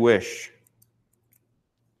as you wish.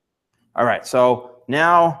 All right. So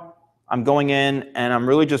now I'm going in and I'm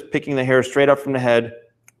really just picking the hair straight up from the head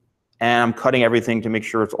and I'm cutting everything to make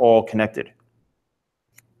sure it's all connected.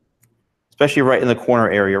 Especially right in the corner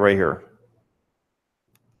area right here.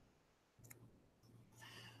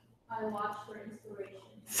 I watched for inspiration.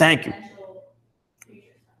 Thank you.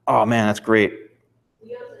 Oh man, that's great.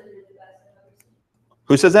 Leo says you're the best I've ever seen.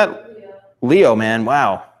 Who says that? Leo. Leo, man.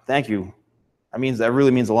 Wow. Thank you. That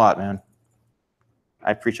really means a lot, man. I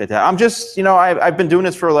appreciate that. I'm just, you know, I've been doing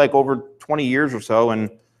this for like over 20 years or so, and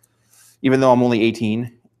even though I'm only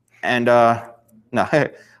 18, and no,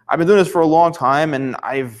 I've been doing this for a long time, and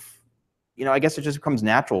you know, I guess it just becomes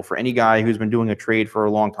natural for any guy who's been doing a trade for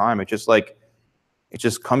a long time. It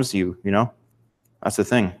just comes to you, you know? That's the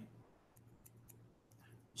thing.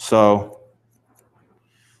 So,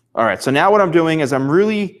 all right. So now what I'm doing is I'm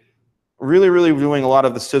really doing a lot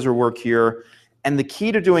of the scissor work here. And the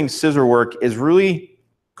key to doing scissor work is really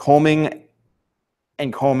combing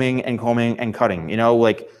and combing and combing and cutting, you know,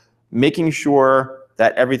 like making sure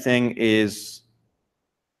that everything is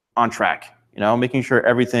on track, you know, making sure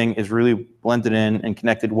everything is really blended in and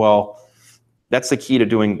connected well. That's the key to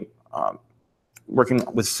doing, working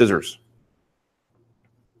with scissors.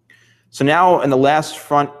 So now in the last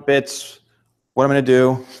front bits, what I'm going to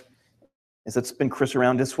do is let's spin Chris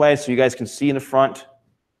around this way so you guys can see in the front.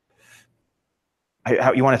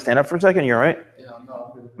 You want to stand up for a second? You all right? Yeah,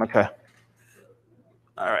 no. Okay.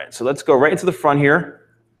 All right, so let's go right into the front here.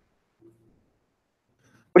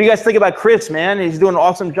 What do you guys think about Chris, man? He's doing an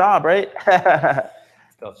awesome job, right?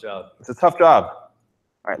 Tough job. It's a tough job.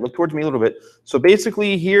 All right, look towards me a little bit. So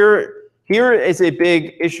basically here is a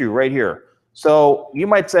big issue right here. So you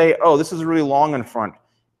might say, oh, this is really long in front.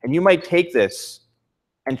 And you might take this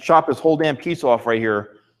and chop this whole damn piece off right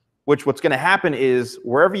here, which what's going to happen is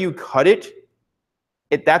wherever you cut it,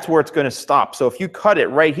 that's where it's going to stop. So if you cut it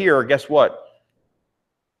right here, guess what?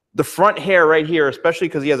 The front hair right here, especially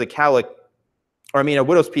because he has a cowlick, or I mean a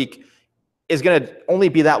widow's peak, is going to only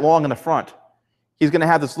be that long in the front. He's going to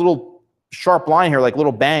have this little sharp line here, like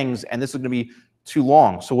little bangs, and this is going to be too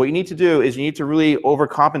long. So what you need to do is you need to really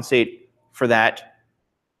overcompensate for that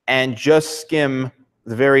and just skim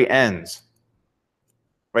the very ends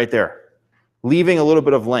right there, leaving a little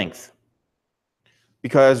bit of length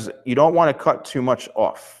because you don't want to cut too much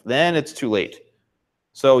off. Then it's too late.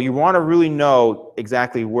 So you want to really know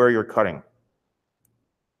exactly where you're cutting.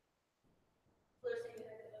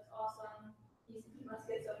 Awesome. You must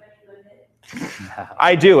get so many good hits.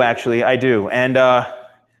 I do, actually. I do. And,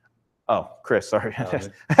 oh, Chris, sorry.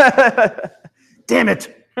 Damn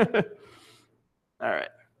it. All right.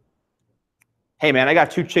 Hey, man, I got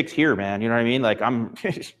 2 chicks here, man. You know what I mean? Like, I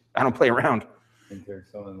don't play around. Intern,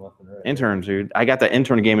 someone left and right. Intern, dude. I got the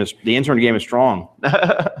intern game is strong.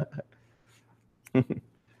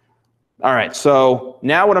 All right, so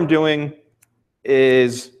now what I'm doing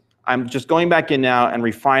is I'm just going back in now and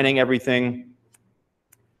refining everything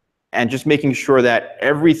and just making sure that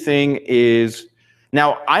everything is,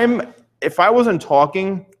 now if I wasn't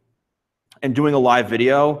talking and doing a live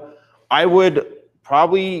video, I would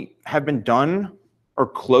probably have been done or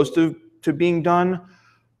close to being done.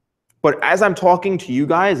 But as I'm talking to you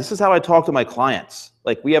guys, this is how I talk to my clients.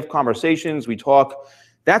 Like, we have conversations, we talk.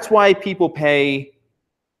 That's why people pay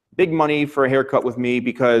big money for a haircut with me,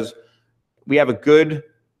 because we have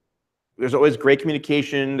there's always great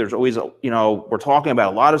communication. There's always, you know, we're talking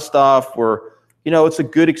about a lot of stuff. It's a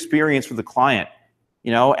good experience for the client,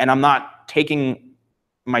 you know, and I'm not taking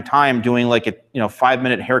my time doing like a,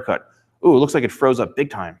 5-minute haircut. Ooh, it looks like it froze up big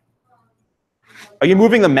time. Are you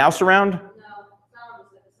moving the mouse around? No, it's not on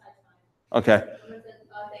the side. Okay.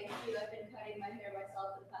 Thank you. I've been cutting my hair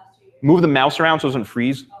myself for the past 2 years. Move the mouse around so it doesn't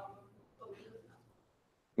freeze.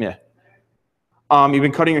 Yeah. You've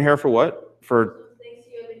been cutting your hair for what? Thanks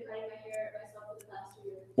to you, I've been cutting my hair myself for the past 2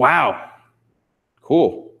 years. Wow.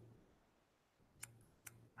 Cool.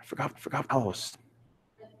 I forgot Alice.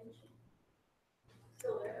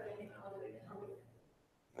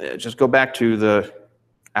 Yeah, just go back to the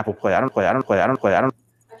Apple Play. I don't play.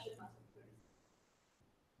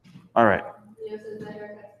 All right. Leo says the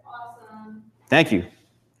haircut's awesome. Thank you.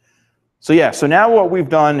 So yeah, so now what we've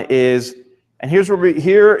done is, and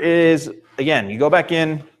here is again, you go back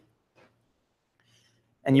in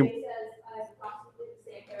and you, He says, I have approximately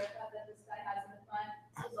the same haircut that this guy has in the front.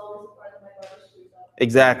 It's always a part of my barber screws up.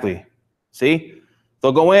 exactly. See?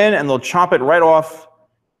 They'll go in and they'll chop it right off,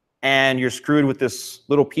 and you're screwed with this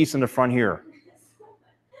little piece in the front here.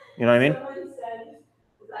 You know what I mean? Someone said,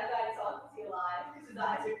 that guy talks to you alive because his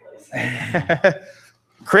eyes are closed.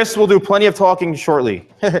 Chris will do plenty of talking shortly.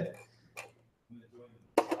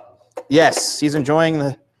 Yes, he's enjoying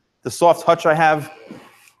the soft touch I have.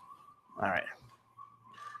 All right.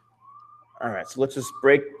 All right, so let's just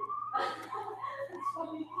break.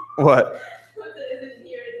 What?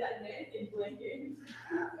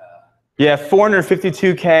 Yeah,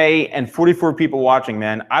 452K and 44 people watching,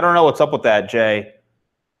 man. I don't know what's up with that, Jay.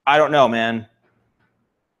 I don't know, man.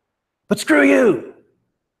 But screw you.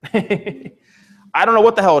 I don't know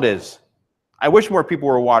what the hell it is. I wish more people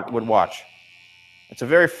would watch. It's a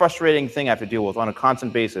very frustrating thing I have to deal with on a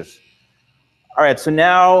constant basis. All right, so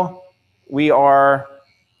now we are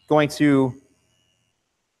going to,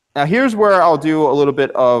 now here's where I'll do a little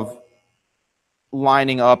bit of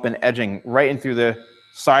lining up and edging right in through the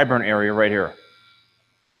sideburn area right here.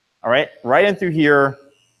 All right, right in through here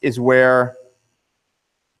is where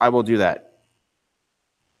I will do that.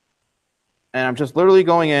 And I'm just literally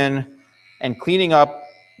going in and cleaning up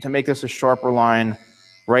to make this a sharper line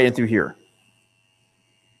right in through here.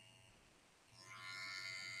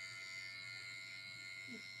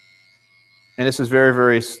 And this is very,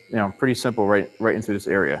 very, pretty simple right into this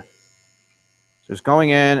area. Just going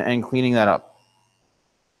in and cleaning that up.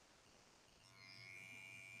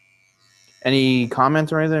 Any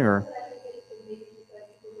comments or anything, or?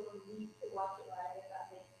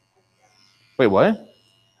 Wait, what?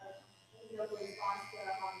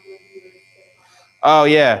 Oh,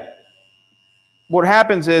 yeah. What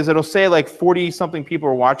happens is it'll say like 40-something people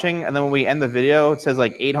are watching, and then when we end the video, it says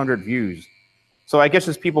like 800 views. So I guess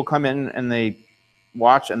just people come in and they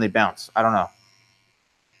watch and they bounce. I don't know.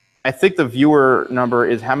 I think the viewer number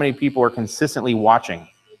is how many people are consistently watching.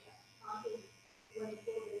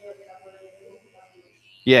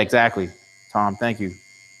 Yeah, exactly. Tom, thank you.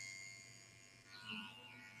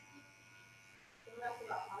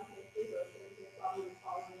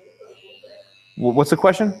 What's the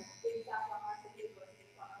question?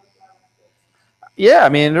 Yeah, I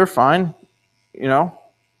mean, they're fine. You know,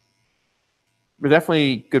 they're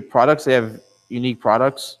definitely good products. They have unique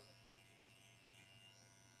products.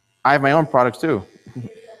 I have my own products too.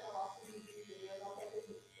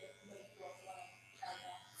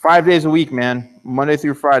 5 days a week, man. Monday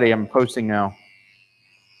through Friday, I'm posting now.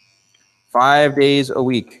 5 days a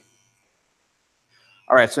week.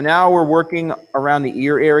 All right, so now we're working around the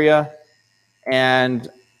ear area, and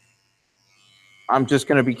I'm just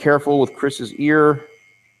going to be careful with Chris's ear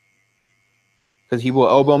because he will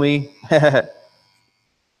elbow me.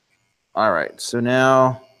 All right, so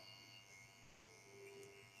now,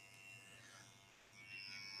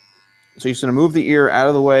 so you're just going to move the ear out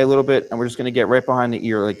of the way a little bit, and we're just going to get right behind the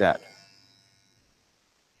ear like that.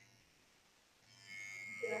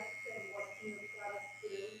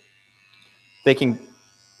 They can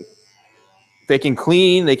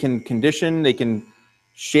clean, they can condition, they can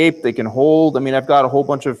shape, they can hold. I mean, I've got a whole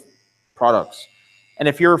bunch of products. And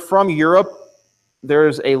if you're from Europe,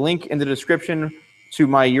 there's a link in the description to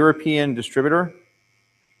my European distributor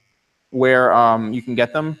where you can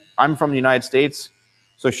get them. I'm from the United States,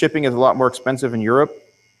 so shipping is a lot more expensive in Europe.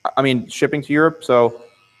 I mean, shipping to Europe, so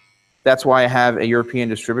that's why I have a European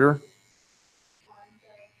distributor.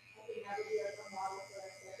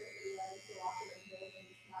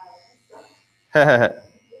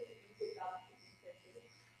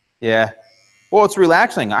 Yeah. Well, it's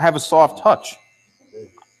relaxing. I have a soft touch.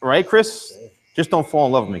 Right, Chris? Just don't fall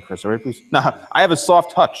in love with me, Chris, all right, please? No, I have a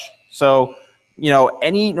soft touch. So, no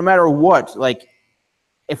matter what, like,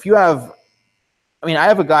 if you have, I mean, I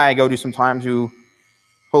have a guy I go to sometimes who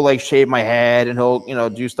he'll like shave my head and he'll,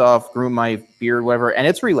 do stuff, groom my beard, whatever, and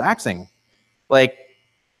it's relaxing. Like,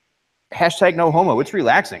 hashtag no homo, it's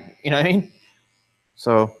relaxing. You know what I mean?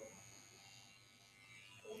 So,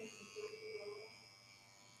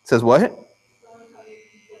 it says what?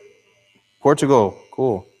 Portugal,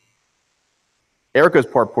 cool. Erica's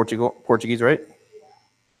part Portuguese, right?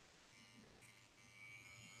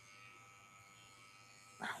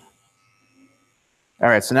 All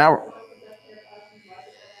right, so now,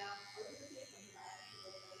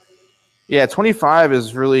 yeah, 25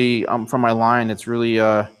 is really, from my line, it's really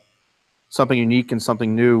something unique and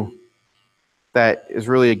something new that is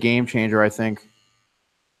really a game changer, I think.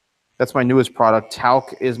 That's my newest product.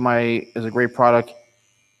 Talc is a great product.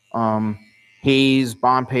 Haze,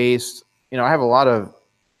 Bond Paste. I have a lot of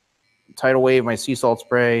tidal wave, my sea salt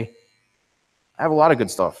spray. I have a lot of good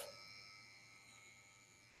stuff.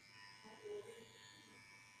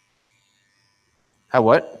 How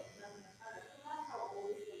what?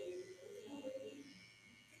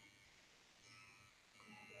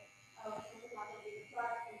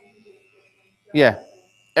 Yeah,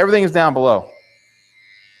 everything is down below.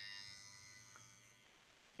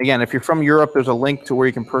 Again, if you're from Europe, there's a link to where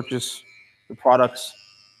you can purchase the products.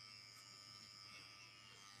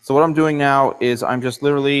 So what I'm doing now is I'm just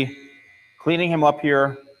literally cleaning him up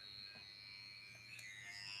here.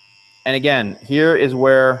 And again, here is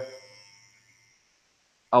where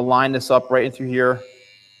I'll line this up right in through here.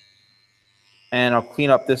 And I'll clean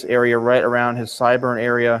up this area right around his sideburn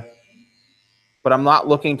area. But I'm not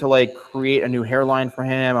looking to like create a new hairline for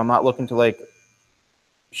him. I'm not looking to like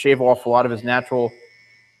shave off a lot of his natural,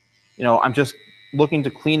 you know, I'm just looking to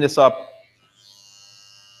clean this up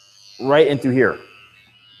right into here.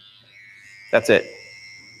 That's it.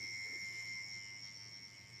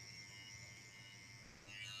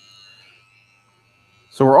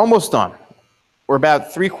 So we're almost done. We're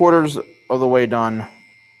about 3/4 of the way done,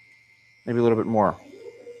 maybe a little bit more.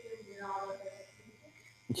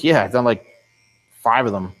 Yeah, I've done like 5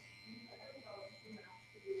 of them.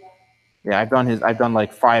 Yeah, I've done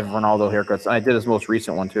like 5 Ronaldo haircuts, and I did his most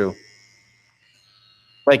recent one too.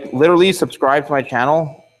 Like literally subscribe to my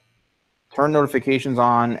channel, turn notifications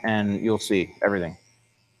on, and you'll see everything.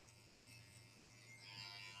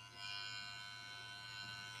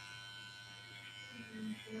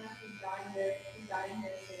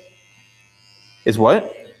 Is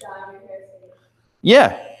what?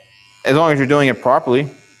 Yeah, as long as you're doing it properly,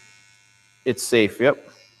 it's safe. Yep.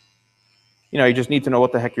 You know, you just need to know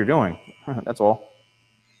what the heck you're doing. That's all.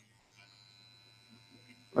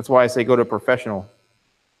 That's why I say go to a professional.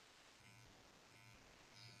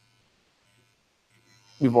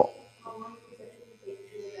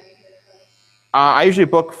 I usually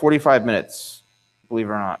book 45 minutes, believe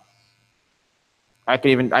it or not. I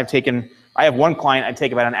have one client, I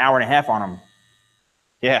take about an hour and a half on him.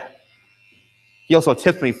 Yeah. He also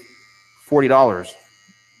tipped me $40.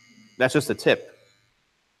 That's just a tip.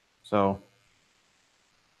 So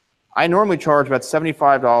I normally charge about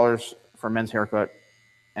 $75 for a men's haircut,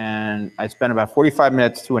 and I spend about 45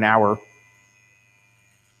 minutes to an hour.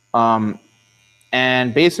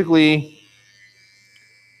 And basically,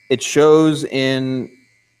 it shows in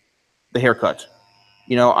the haircut.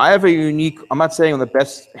 You know, I have a unique, I'm not saying I'm the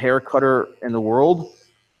best hair cutter in the world,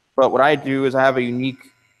 but what I do is I have a unique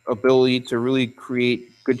ability to really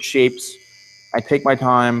create good shapes. I take my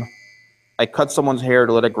time. I cut someone's hair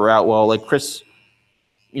to let it grow out well. Like Chris,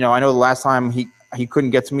 you know, I know the last time he couldn't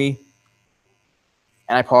get to me,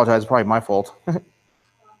 and I apologize, it's probably my fault.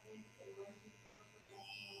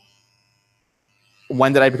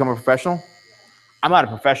 When did I become a professional? I'm not a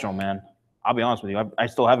professional, man. I'll be honest with you. I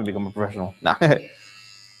still haven't become a professional. Nah.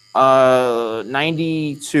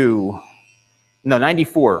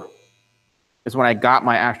 94 is when I got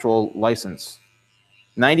my actual license.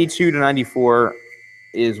 92 to 94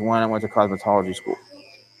 is when I went to cosmetology school.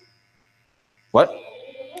 What?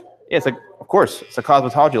 Yeah, it's like, of course, it's a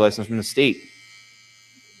cosmetology license from the state.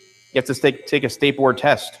 You have to take a state board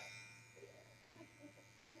test.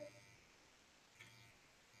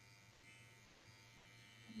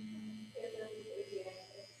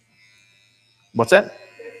 What's that?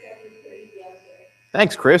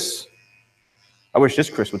 Thanks, Chris. I wish this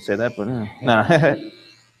Chris would say that, but no.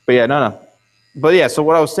 But yeah, no. But yeah, so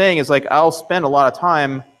what I was saying is like I'll spend a lot of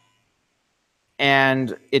time,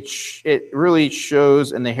 and it really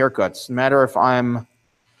shows in the haircuts. No matter if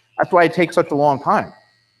that's why it takes such a long time.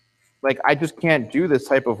 Like I just can't do this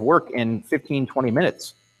type of work in 15, 20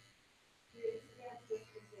 minutes.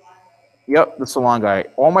 Yep, the Salon Guy.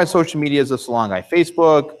 All my social media is the Salon Guy.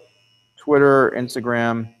 Facebook, Twitter,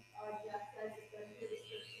 Instagram.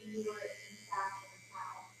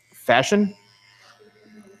 Fashion?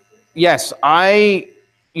 Yes, I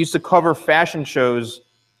used to cover fashion shows.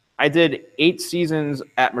 I did 8 seasons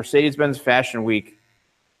at Mercedes-Benz Fashion Week,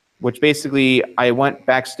 which basically I went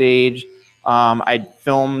backstage. I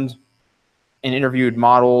filmed and interviewed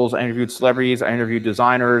models. I interviewed celebrities. I interviewed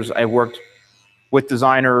designers. I worked with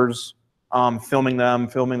designers, filming them,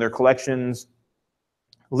 filming their collections.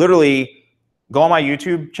 Literally, go on my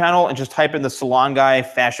YouTube channel and just type in the Salon Guy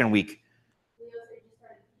Fashion Week.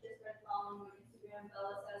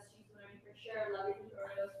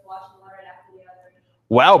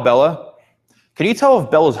 Wow, Bella. Can you tell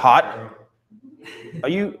if Bella's hot? Are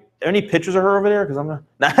there any pictures of her over there? Because I'm not.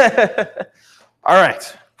 All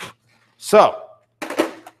right. So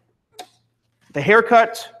the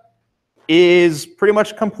haircut is pretty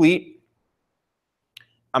much complete.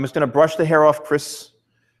 I'm just going to brush the hair off Chris's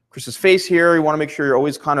face here. You want to make sure you're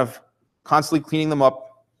always kind of constantly cleaning them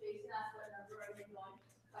up. Jason asked what number are you going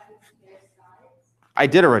back into hair size? I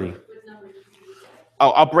did already. What number did you use?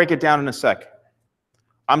 I'll break it down in a sec.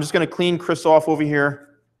 I'm just going to clean Chris off over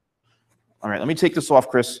here. All right, let me take this off,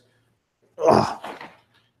 Chris. Ugh.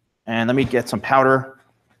 And let me get some powder.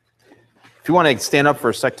 If you want to stand up for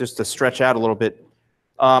a sec just to stretch out a little bit.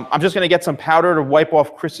 I'm just going to get some powder to wipe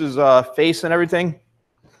off Chris's face and everything.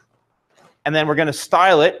 And then we're going to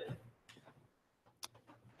style it.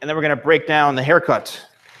 And then we're going to break down the haircut.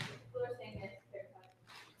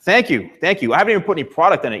 Thank you. Thank you. I haven't even put any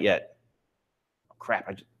product in it yet. Oh, crap.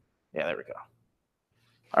 Yeah, there we go.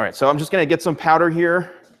 All right, so I'm just going to get some powder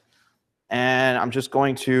here. And I'm just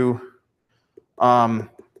going to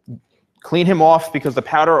clean him off because the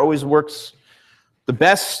powder always works the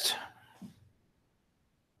best.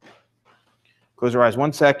 Close your eyes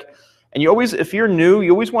one sec. And you always, if you're new,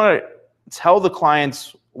 you always want to tell the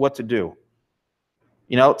clients what to do.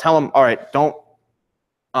 You know, tell them, all right, don't,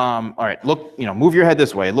 all right, look, you know, move your head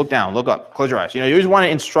this way, look down, look up, close your eyes. You know, you always want to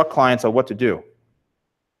instruct clients on what to do.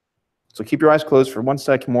 So keep your eyes closed for 1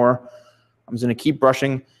 second more. I'm just going to keep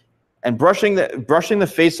brushing. And brushing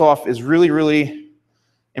the face off is really, really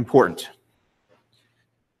important.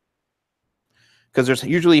 Because there's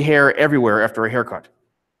usually hair everywhere after a haircut.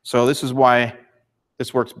 So this is why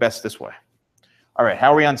this works best this way. All right,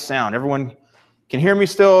 how are we on sound? Everyone can hear me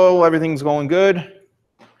still? Everything's going good?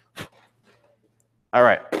 All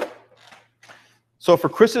right. So for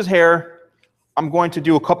Chris's hair, I'm going to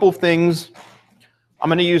do a couple of things. I'm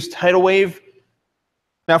going to use Tidal Wave.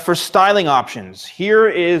 Now for styling options, here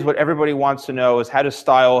is what everybody wants to know is how to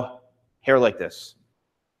style hair like this.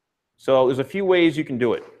 So there's a few ways you can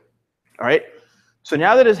do it. All right. So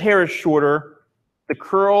now that his hair is shorter, the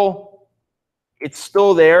curl, it's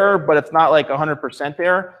still there, but it's not like 100%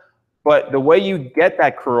 there. But the way you get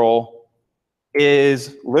that curl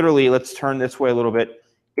is literally, let's turn this way a little bit,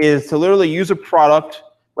 is to literally use a product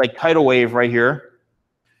like Tidal Wave right here.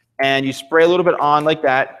 And you spray a little bit on like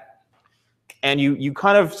that. And you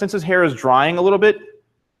kind of, since his hair is drying a little bit,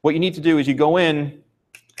 what you need to do is you go in,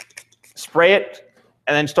 spray it,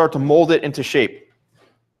 and then start to mold it into shape.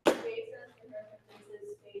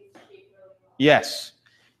 Yes.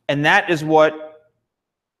 And that is what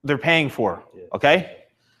they're paying for, okay?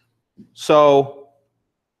 So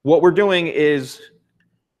what we're doing is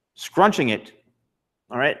scrunching it,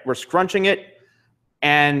 all right? We're scrunching it,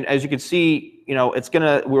 and as you can see, you know, it's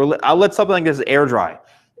gonna, I'll let something like this air dry.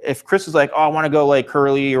 If Chris is like, oh, I want to go like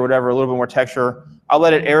curly or whatever, a little bit more texture, I'll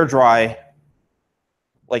let it air dry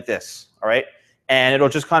like this, all right? And it'll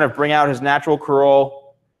just kind of bring out his natural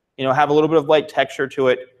curl, you know, have a little bit of light texture to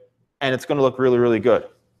it, and it's going to look really, really good,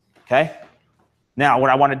 okay? Now, what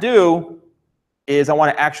I want to do is I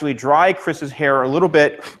want to actually dry Chris's hair a little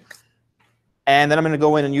bit, and then I'm going to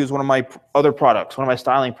go in and use one of my other products, one of my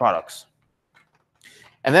styling products.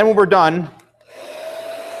 And then when we're done,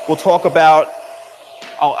 we'll talk about,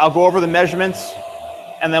 I'll go over the measurements,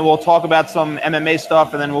 and then we'll talk about some MMA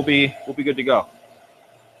stuff, and then we'll be good to go.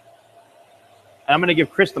 And I'm going to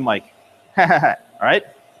give Chris the mic. All right?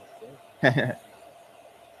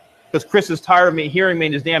 Because Chris is tired of me hearing me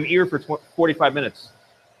in his damn ear for 45 minutes.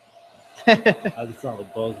 He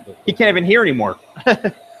can't even hear anymore.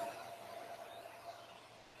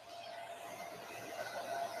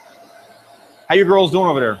 How you girls doing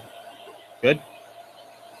over there? Good?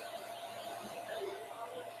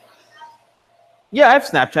 Yeah, I have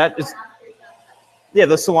Snapchat. It's, yeah,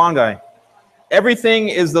 the Salon Guy. Everything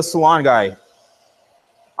is the Salon Guy.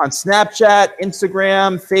 On Snapchat,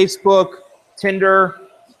 Instagram, Facebook, Tinder.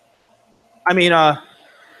 I mean, I'm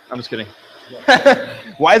just kidding.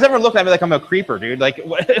 Why is everyone looking at me like I'm a creeper, dude? Like,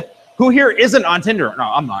 who here isn't on Tinder? No,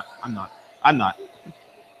 I'm not. I'm not.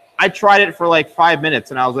 I tried it for like 5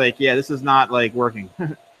 minutes, and I was like, yeah, this is not like working.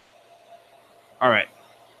 All right.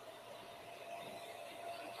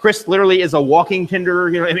 Chris literally is a walking Tinder,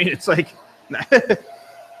 you know what I mean? It's like,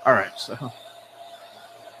 all right, so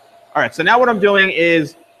now what I'm doing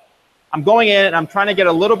is I'm going in and I'm trying to get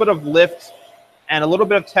a little bit of lift and a little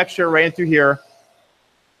bit of texture right in through here.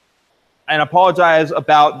 And apologize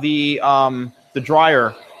about the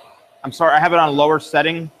dryer. I'm sorry, I have it on lower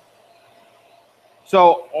setting.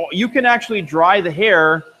 So you can actually dry the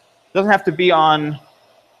hair. It doesn't have to be on,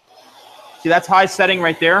 see that's high setting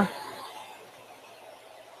right there.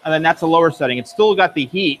 And then that's a lower setting. It's still got the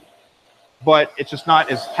heat, but it's just not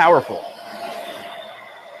as powerful.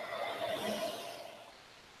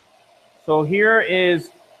 So here is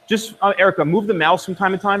just, Erica, move the mouse from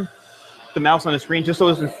time to time, the mouse on the screen, just so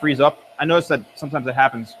it doesn't freeze up. I notice that sometimes it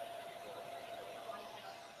happens.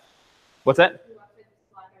 What's that?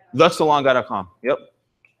 TheSalonGuy.com. Yep.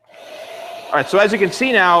 All right, so as you can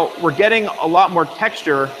see now, we're getting a lot more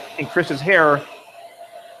texture in Chris's hair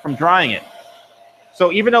from drying it.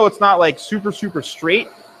 So even though it's not like super, super straight,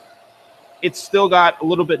 it's still got a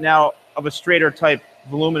little bit now of a straighter type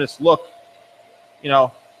voluminous look, you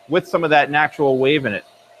know, with some of that natural wave in it,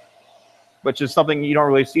 which is something you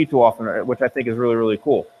don't really see too often, which I think is really, really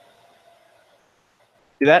cool.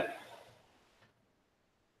 See that?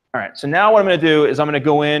 All right, so now what I'm going to do is I'm going to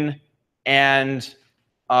go in and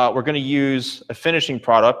we're going to use a finishing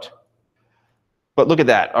product. But look at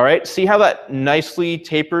that, all right? See how that nicely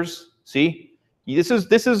tapers? See?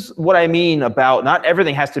 This is what I mean about not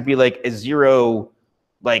everything has to be like a zero,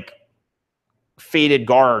 like, faded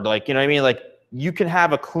guard. Like, you know what I mean? Like, you can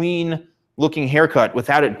have a clean looking haircut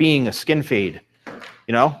without it being a skin fade,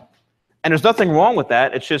 you know? And there's nothing wrong with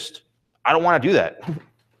that. It's just, I don't want to do that.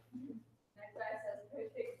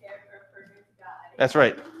 That's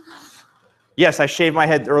right. Yes, I shaved my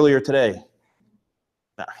head earlier today.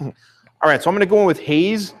 All right, so I'm going to go in with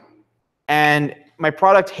Haze. And my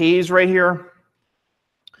product Haze right here,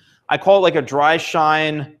 I call it like a dry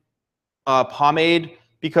shine pomade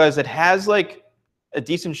because it has like a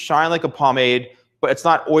decent shine like a pomade, but it's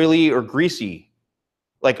not oily or greasy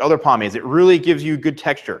like other pomades. It really gives you good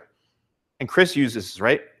texture. And Chris uses this,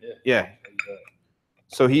 right? Yeah.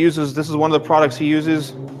 So he uses, this is one of the products he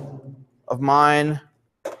uses of mine.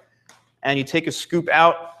 And you take a scoop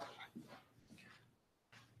out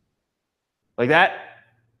like that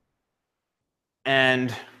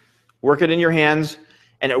and work it in your hands.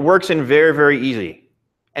 And it works in very, very easy.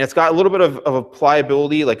 And it's got a little bit of a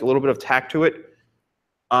pliability, like a little bit of tact to it.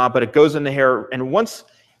 But it goes in the hair. And what's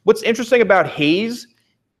interesting about Haze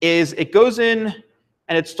is it goes in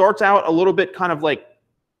and it starts out a little bit kind of like,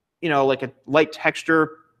 you know, like a light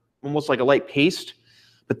texture, almost like a light paste.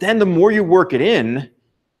 But then the more you work it in,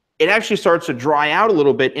 it actually starts to dry out a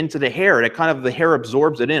little bit into the hair. And it kind of, the hair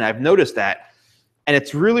absorbs it in. I've noticed that. And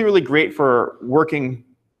it's really, really great for working.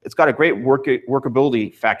 It's got a great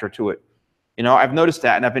workability factor to it. You know, I've noticed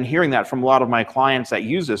that. And I've been hearing that from a lot of my clients that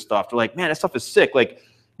use this stuff. They're like, man, this stuff is sick. Like,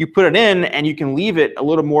 you put it in and you can leave it a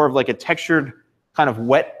little more of like a textured kind of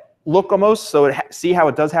wet look almost. So see how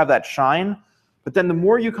it does have that shine. But then the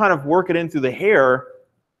more you kind of work it in through the hair,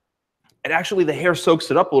 it actually, the hair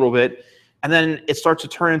soaks it up a little bit. And then it starts to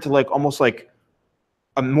turn into like almost like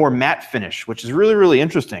a more matte finish, which is really, really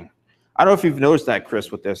interesting. I don't know if you've noticed that,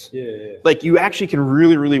 Chris, with this. Yeah. Like, you actually can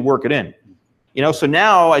really, really work it in. You know, so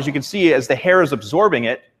now, as you can see, as the hair is absorbing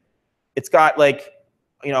it, it's got like,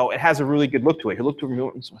 you know, it has a really good look to it. Here, look to me.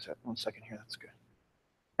 1 second here. That's good.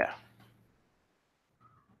 Yeah.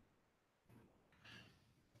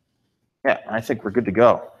 Yeah, I think we're good to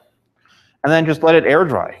go. And then just let it air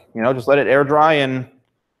dry. You know, just let it air dry and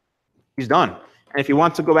he's done. And if you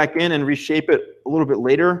want to go back in and reshape it a little bit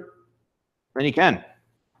later, then you can.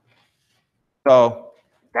 So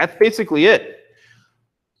that's basically it.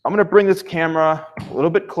 I'm going to bring this camera a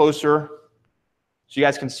little bit closer so you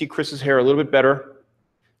guys can see Chris's hair a little bit better.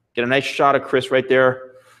 Get a nice shot of Chris right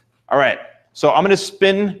there. All right. So I'm going to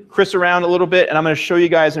spin Chris around a little bit, and I'm going to show you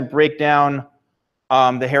guys and break down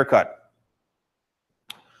the haircut.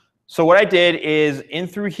 So what I did is in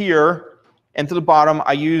through here and to the bottom,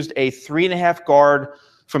 I used a 3.5 guard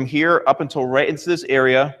from here up until right into this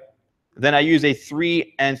area. Then I used a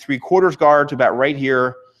 3 3/4 guard to about right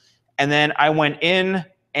here. And then I went in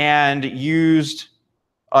and used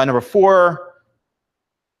number 4.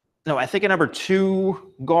 No, I think a number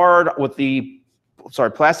 2 guard with the,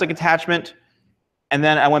 plastic attachment. And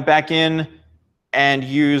then I went back in and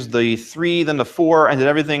used the 3, then the 4, and did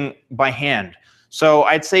everything by hand. So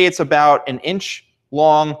I'd say it's about 1 inch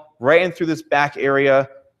long, right in through this back area.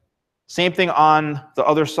 Same thing on the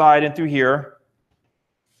other side and through here.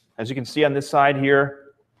 As you can see on this side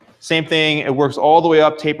here, same thing. It works all the way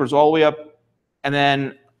up, tapers all the way up. And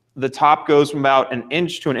then the top goes from about 1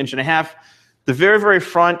 inch to 1.5 inches. The very, very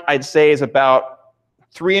front, I'd say, is about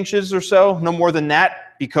 3 inches or so, no more than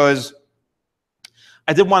that, because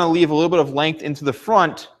I did want to leave a little bit of length into the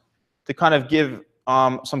front to kind of give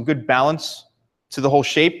some good balance to the whole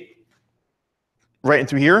shape right in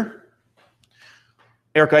through here.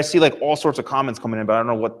 Erica, I see like all sorts of comments coming in, but I don't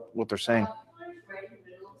know what they're saying.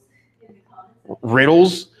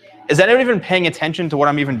 Riddles? Is anyone even paying attention to what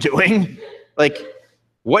I'm even doing? Like,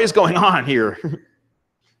 what is going on here?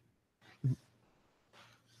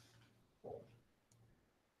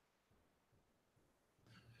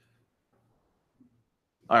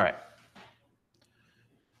 All right.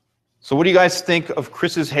 So what do you guys think of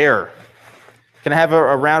Chris's hair? Can I have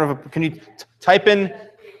a round of, can you type in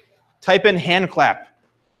hand clap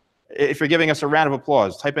If you're giving us a round of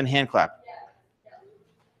applause, type in hand clap.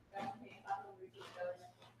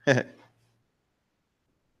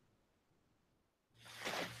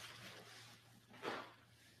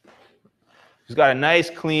 He's got a nice,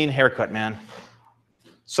 clean haircut, man.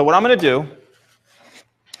 So what I'm going to do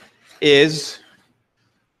is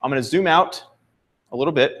I'm going to zoom out a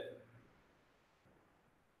little bit.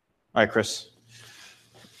 All right, Chris.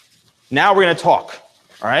 Now we're going to talk.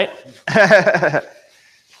 All right?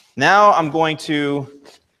 Now I'm going to,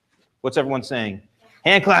 what's everyone saying?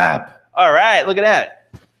 Hand clap. All right, look at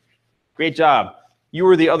that. Great job. You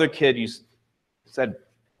were the other kid you said,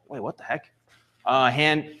 wait, what the heck?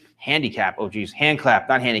 Handicap. Oh, geez. Hand clap,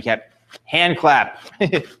 not handicap. Hand clap.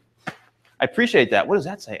 I appreciate that. What does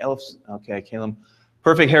that say? Okay, Caleb.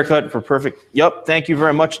 Perfect haircut for perfect. Yep, thank you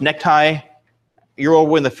very much. Necktie. You're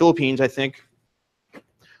over in the Philippines, I think.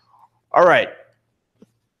 All right.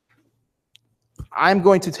 I'm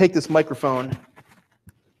going to take this microphone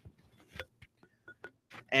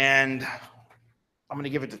and I'm going to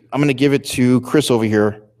give it to Chris over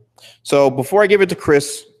here. So before I give it to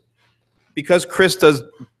Chris, because Chris does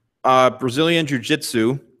Brazilian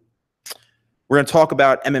Jiu-Jitsu, we're going to talk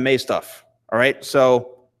about MMA stuff. All right.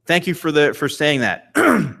 So thank you for saying that.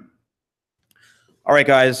 All right,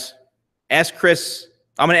 guys. Ask Chris.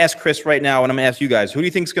 I'm going to ask Chris right now, and I'm going to ask you guys. Who do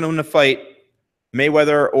you think is going to win the fight,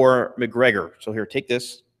 Mayweather or McGregor? So here, take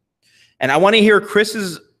this. And I want to hear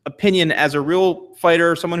Chris's opinion as a real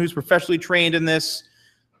fighter, someone who's professionally trained in this.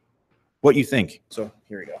 What you think? So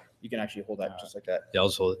here we go. You can actually hold that just like that. Yeah, I'll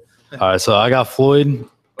just hold it. All right, so I got Floyd.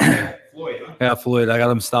 Okay, Floyd, huh? I got Floyd. I got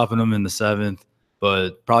him stopping him in the 7th,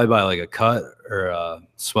 but probably by like a cut or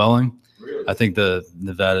swelling. Really? I think the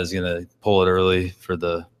Nevada is gonna pull it early for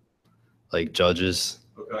the judges.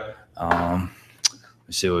 Okay.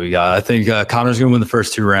 Let's see what we got. I think Connor's gonna win the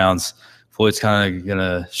first 2 rounds. Floyd's kind of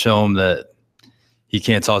gonna show him that he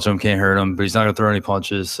can't touch him, can't hurt him, but he's not gonna throw any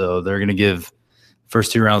punches. So they're gonna give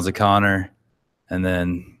first 2 rounds to Connor, and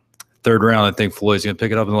then 3rd round I think Floyd's gonna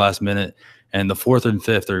pick it up in the last minute, and the 4th and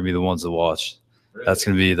 5th are gonna be the ones to watch. Really? That's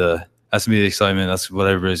gonna be the excitement. That's what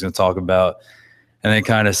everybody's gonna talk about. And then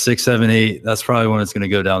kind of 6, 7, 8. That's probably when it's gonna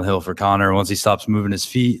go downhill for Connor once he stops moving his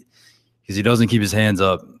feet, because he doesn't keep his hands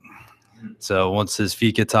up. So once his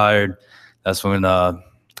feet get tired, that's when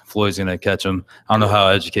Floyd's gonna catch him. I don't know how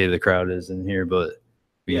educated the crowd is in here, but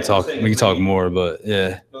we can talk. We can talk more. But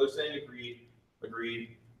yeah. No, they're saying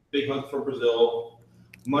agreed. Big hunt for Brazil.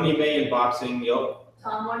 Money May in boxing. Yup.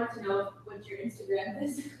 Tom wanted to know what your Instagram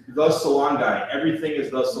is. TheSalonGuy. Everything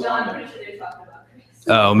is No, I'm TheSalonGuy. pretty sure they're talking about Chris.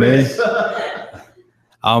 Oh man.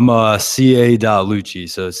 I'm ca.lucci,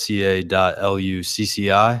 so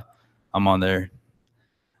ca.lucci. I'm on there.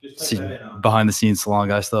 Just See type that in. behind the scenes salon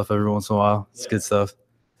guy stuff every once in a while. It's good stuff.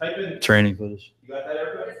 Type in. Training footage. You got that, What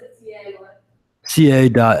everybody? is it, CA what?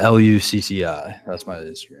 ca.lucci. That's my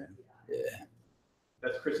Instagram. Yeah.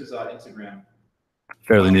 That's Chris's Instagram.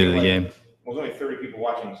 Fairly new to the game. Well, there's only 30 people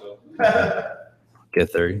watching, so. Get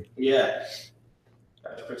 30. Yeah.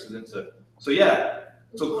 That's Chris's Insta. So yeah.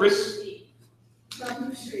 So Chris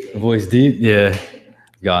Voice deep? Yeah.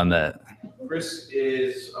 Got on that. Chris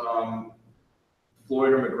is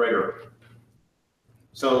Floyd or McGregor.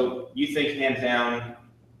 So you think hands down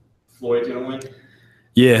Floyd's gonna win?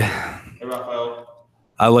 Yeah. Hey, Rafael.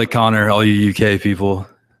 I like Connor, all you UK people.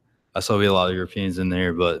 I saw be a lot of Europeans in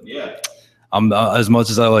there, but Yeah. I'm as much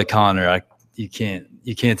as I like Connor, you can't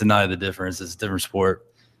deny the difference. It's a different sport.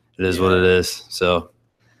 It is what it is. So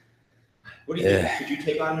What do you think? Could you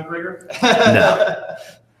take on McGregor? No.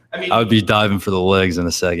 I mean, I would be diving for the legs in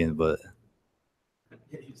a second, but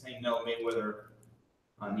he's saying no. Mayweather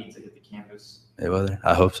needs to hit the campus. Mayweather,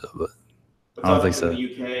 I hope so, but What's I don't up think in so. The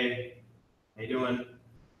UK. How you doing?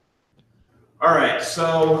 All right,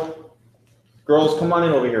 so girls, come on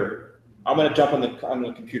in over here. I'm gonna jump on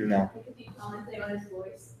the computer now. It could be commenting on his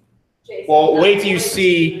voice. Jason, Well, wait that's till you voice.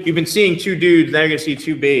 see. You've been seeing 2 dudes. Now you're gonna see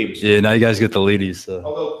 2 babes. yeah, now you guys get the ladies, so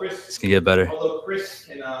Although it's gonna get better. Chris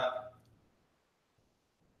can, the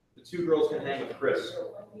 2 girls can hang with Chris.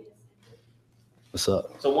 What's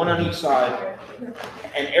up? So one on each side,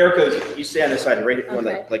 and Erica, you stay on this side, right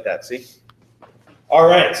Okay. like that. See? All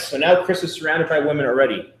right. So now Chris is surrounded by women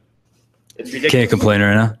already. It's ridiculous. Can't complain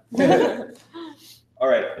right now. All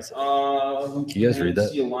right. Can you guys read that?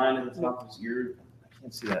 See a line at the top of his ear. I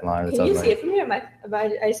can't see that. Line, Can you see it from here?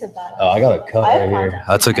 I said that. Oh, I got a cut I have right here. contact.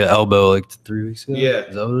 I took an elbow like 3 weeks ago. Yeah.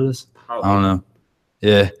 Is that what it is? I Probably. don't know.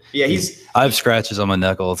 Yeah. Yeah, he's I have scratches on my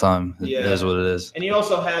neck all the time. Yeah. It is what it is. and he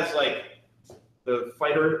also has like the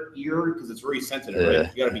fighter ear because it's very sensitive. Yeah.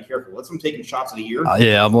 Right? You got to be careful. Let's him taking shots of the ear.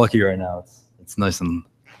 Yeah, I'm lucky right now. It's nice and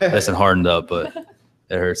hard and up, but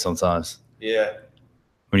It hurts sometimes. Yeah.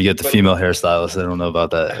 When you get the female hairstylist, they don't know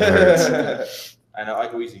about that. It hurts. I know,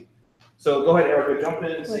 I go easy. So go ahead, Erica, jump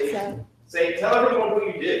in and tell everyone what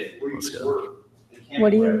you did, where you just were. What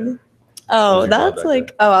do you mean? Where's Oh, your that's call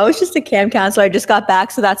like, I was just a cam counselor. I just got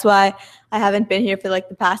back, so that's why I haven't been here for like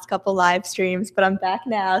the past couple live streams, but I'm back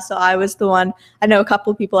now. So I was the one, I know a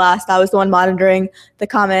couple people asked, I was the one monitoring the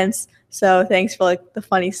comments. So thanks for like the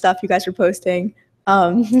funny stuff you guys were posting.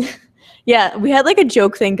 Yeah, we had like a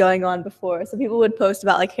joke thing going on before. So people would post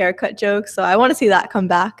about like haircut jokes. So I want to see that come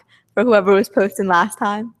back for whoever was posting last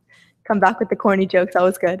time. Come back with the corny jokes. That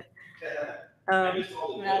was good. I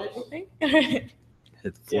Anything? Hit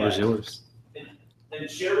the floor is yours. And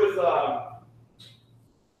share with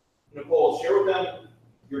Nicole, share with them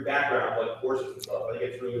your background, like horses and stuff. I think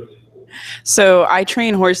it's really, really cool. So I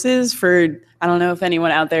train horses for, I don't know if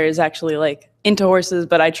anyone out there is actually like into horses,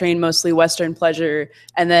 but I train mostly Western pleasure.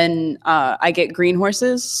 And then I get green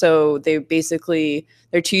horses. So they're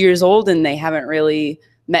 2 years old and they haven't really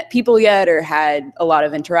met people yet or had a lot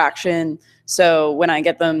of interaction. So when I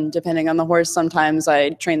get them, depending on the horse, sometimes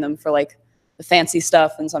I train them for like the fancy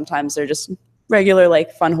stuff and sometimes they're just regular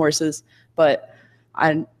like fun horses. But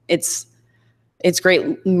it's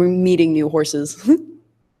great meeting new horses.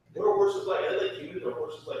 What are horses like? Are they like humans or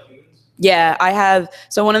horses like humans? Yeah, I have.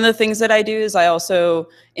 So one of the things that I do is I also,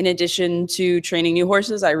 in addition to training new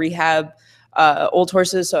horses, I rehab old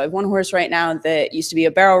horses. So I have one horse right now that used to be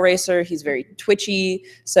a barrel racer. He's very twitchy.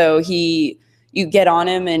 So you get on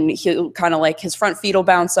him and he'll kind of like his front feet will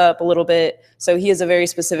bounce up a little bit. So he has a very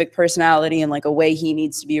specific personality and like a way he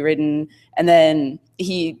needs to be ridden. And then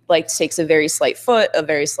he like takes a very slight foot, a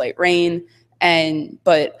very slight rein.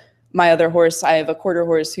 But my other horse, I have a quarter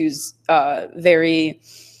horse who's very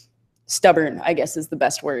stubborn, I guess is the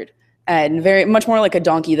best word, and very much more like a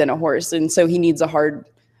donkey than a horse. And so he needs a hard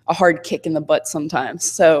kick in the butt sometimes.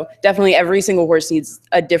 So definitely every single horse needs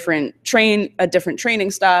a different training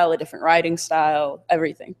style, a different riding style,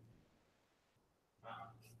 everything.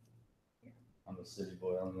 I'm a city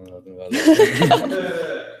boy. I don't know nothing about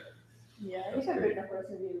that. Yeah, I think I've ridden a horse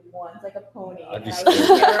maybe once, like a pony. I'd be and I was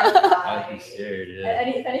scared. terrified. I'd be scared, yeah.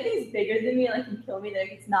 And if anything's bigger than me, like can kill me,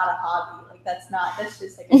 like it's not a hobby. Like that's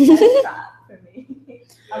just like a death trap for me.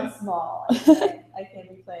 I'm small. I can't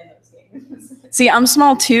be playing those games. See, I'm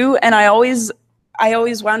small too, and I always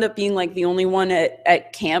wound up being like the only one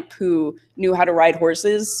at camp who knew how to ride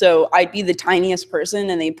horses. So I'd be the tiniest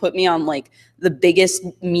person, and they put me on like the biggest,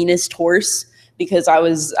 meanest horse because I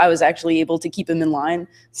was actually able to keep him in line.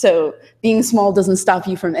 So being small doesn't stop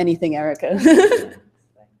you from anything, Erica.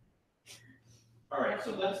 All right, so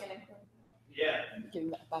let's, Giving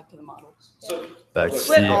that back to the models. So Back to We're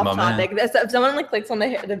seeing off my man. topic. If someone like clicks on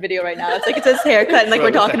the video right now, it's like it says haircut, and like we're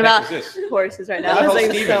What the talking heck about is this? horses right Who now. the It's hell's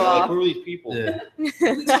like Steven? so Like, off. who are these people? Yeah.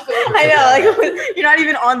 I know, like you're not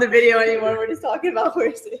even on the video anymore. We're just talking about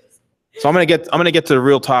horses. So I'm gonna get to the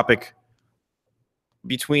real topic.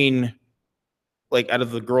 Between, like, out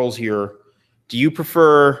of the girls here, do you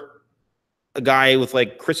prefer a guy with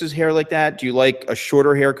like Chris's hair like that? Do you like a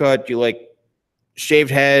shorter haircut? Do you like shaved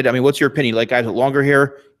head? I mean, what's your opinion? You like guys with longer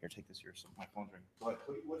hair? Here, take this here. So my phone's ringing. Go ahead.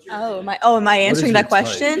 What's your opinion? Am I answering that What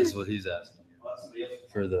is your type question? is what he's asking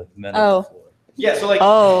for the men Oh. on the floor. Yeah. So like,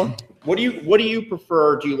 Oh, what do you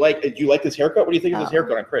prefer? Do you like this haircut? What do you think of this Oh.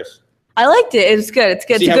 haircut on Chris? I liked it. It was good. It's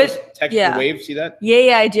good. See It's how a it's good. texture yeah. wave? See that?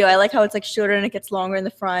 Yeah, I do. I like how it's like shorter and it gets longer in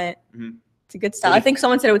the front. Mhm. It's a good style. I think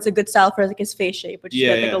someone said it's a good style for like his face shape, which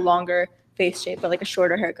Yeah, is like yeah. a longer face shape, but like a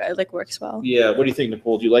shorter haircut. It like works well. Yeah. What do you think,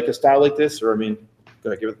 Nicole? Do you like a style like this, or I mean,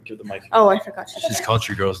 go ahead, give the mic. Oh, I forgot. She's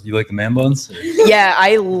country girls. You like the man buns? Yeah,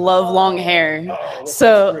 I love long hair. Oh,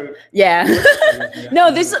 So- rude. Yeah.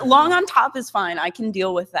 No, this long on top is fine. I can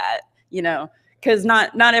deal with that, because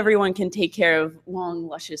not everyone can take care of long,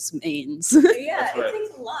 luscious manes. Yeah, That's right. it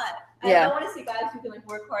takes a lot. Yeah. I want to see guys who can like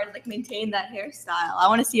work hard and like maintain that hairstyle. I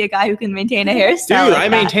want to see a guy who can maintain a hairstyle. Dude, like I that.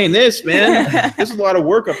 maintain this, man. This is a lot of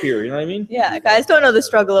work up here. You know what I mean? Yeah, guys don't know the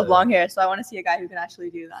struggle of long hair, so I want to see a guy who can actually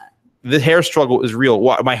do that. The hair struggle is real.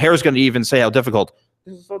 My hair is going to even say how difficult.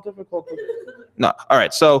 This is so difficult. No. All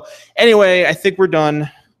right. So anyway, I think we're done.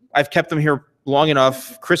 I've kept them here long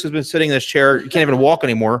enough. Chris has been sitting in this chair. You can't even walk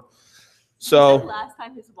anymore. He said So last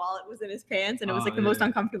time his wallet was in his pants, and it was Oh, like the most yeah.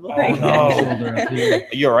 uncomfortable Oh, thing. no.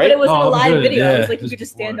 You're But right. it wasn't Oh, a I'm live good. video. It Yeah, was like you just could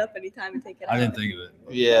just stand before. up anytime and take it I out. didn't think of it.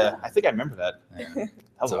 Yeah, I think I remember that. Yeah. That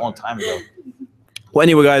was a long time ago. Well,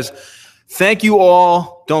 anyway, guys, thank you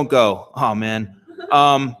all. Don't go. Oh man.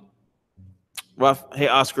 Well, hey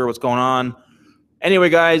Oscar, what's going on? Anyway,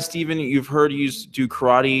 guys, Steven, you've heard he used to do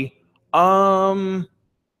karate.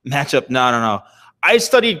 Matchup. No. I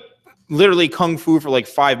studied literally kung fu for like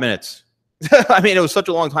 5 minutes. I mean, it was such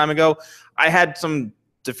a long time ago. I had some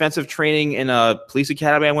defensive training in a police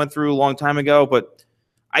academy I went through a long time ago, but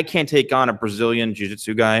I can't take on a Brazilian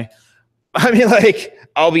jiu-jitsu guy. I mean, like,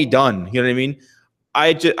 I'll be done. You know what I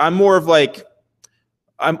mean? I'm more of like,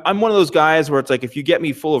 I'm one of those guys where it's like, if you get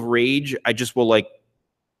me full of rage, I just will like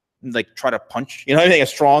try to punch. You know what I mean?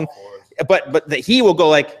 It's strong, but he will go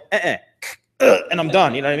like, and I'm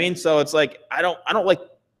done. You know what I mean? So it's like, I don't want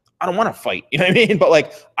to fight. You know what I mean? But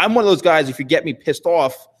like, I'm one of those guys. If you get me pissed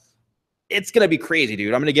off, it's gonna be crazy,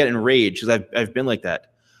 dude. I'm gonna get enraged because I've been like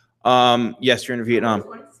that. Yes, you're in Vietnam. I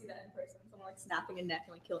wanted to see that in person. Someone like snapping a neck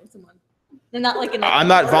and like killing someone. And not like in. I'm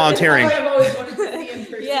not volunteering. I've always wanted to see in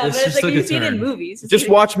person. Yeah, It's but it's just like like you a see it in turn. movies. Just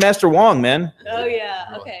watch Master Wong, man. Oh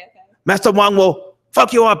yeah. Okay. Master Wong will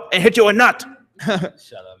fuck you up and hit you a nut. Shout out,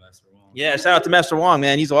 Master Wong. Yeah, shout out to Master Wong,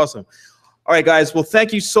 man. He's awesome. All right, guys. Well,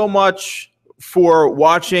 thank you so much for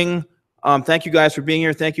watching. Thank you guys for being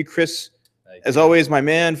here. Thank you, Chris, as always, my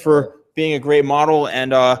man, for being a great model,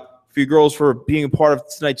 and for you girls for being a part of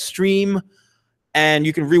tonight's stream. And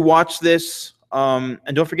you can rewatch this. And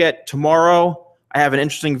don't forget, tomorrow I have an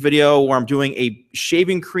interesting video where I'm doing a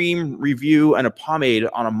shaving cream review and a pomade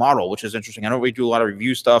on a model, which is interesting. I don't really do a lot of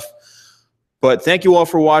review stuff. But thank you all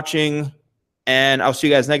for watching, and I'll see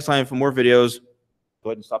you guys next time for more videos. Go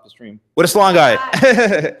ahead and stop the stream. With a salon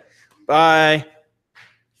guy. Bye.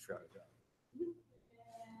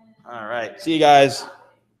 All right. See you guys.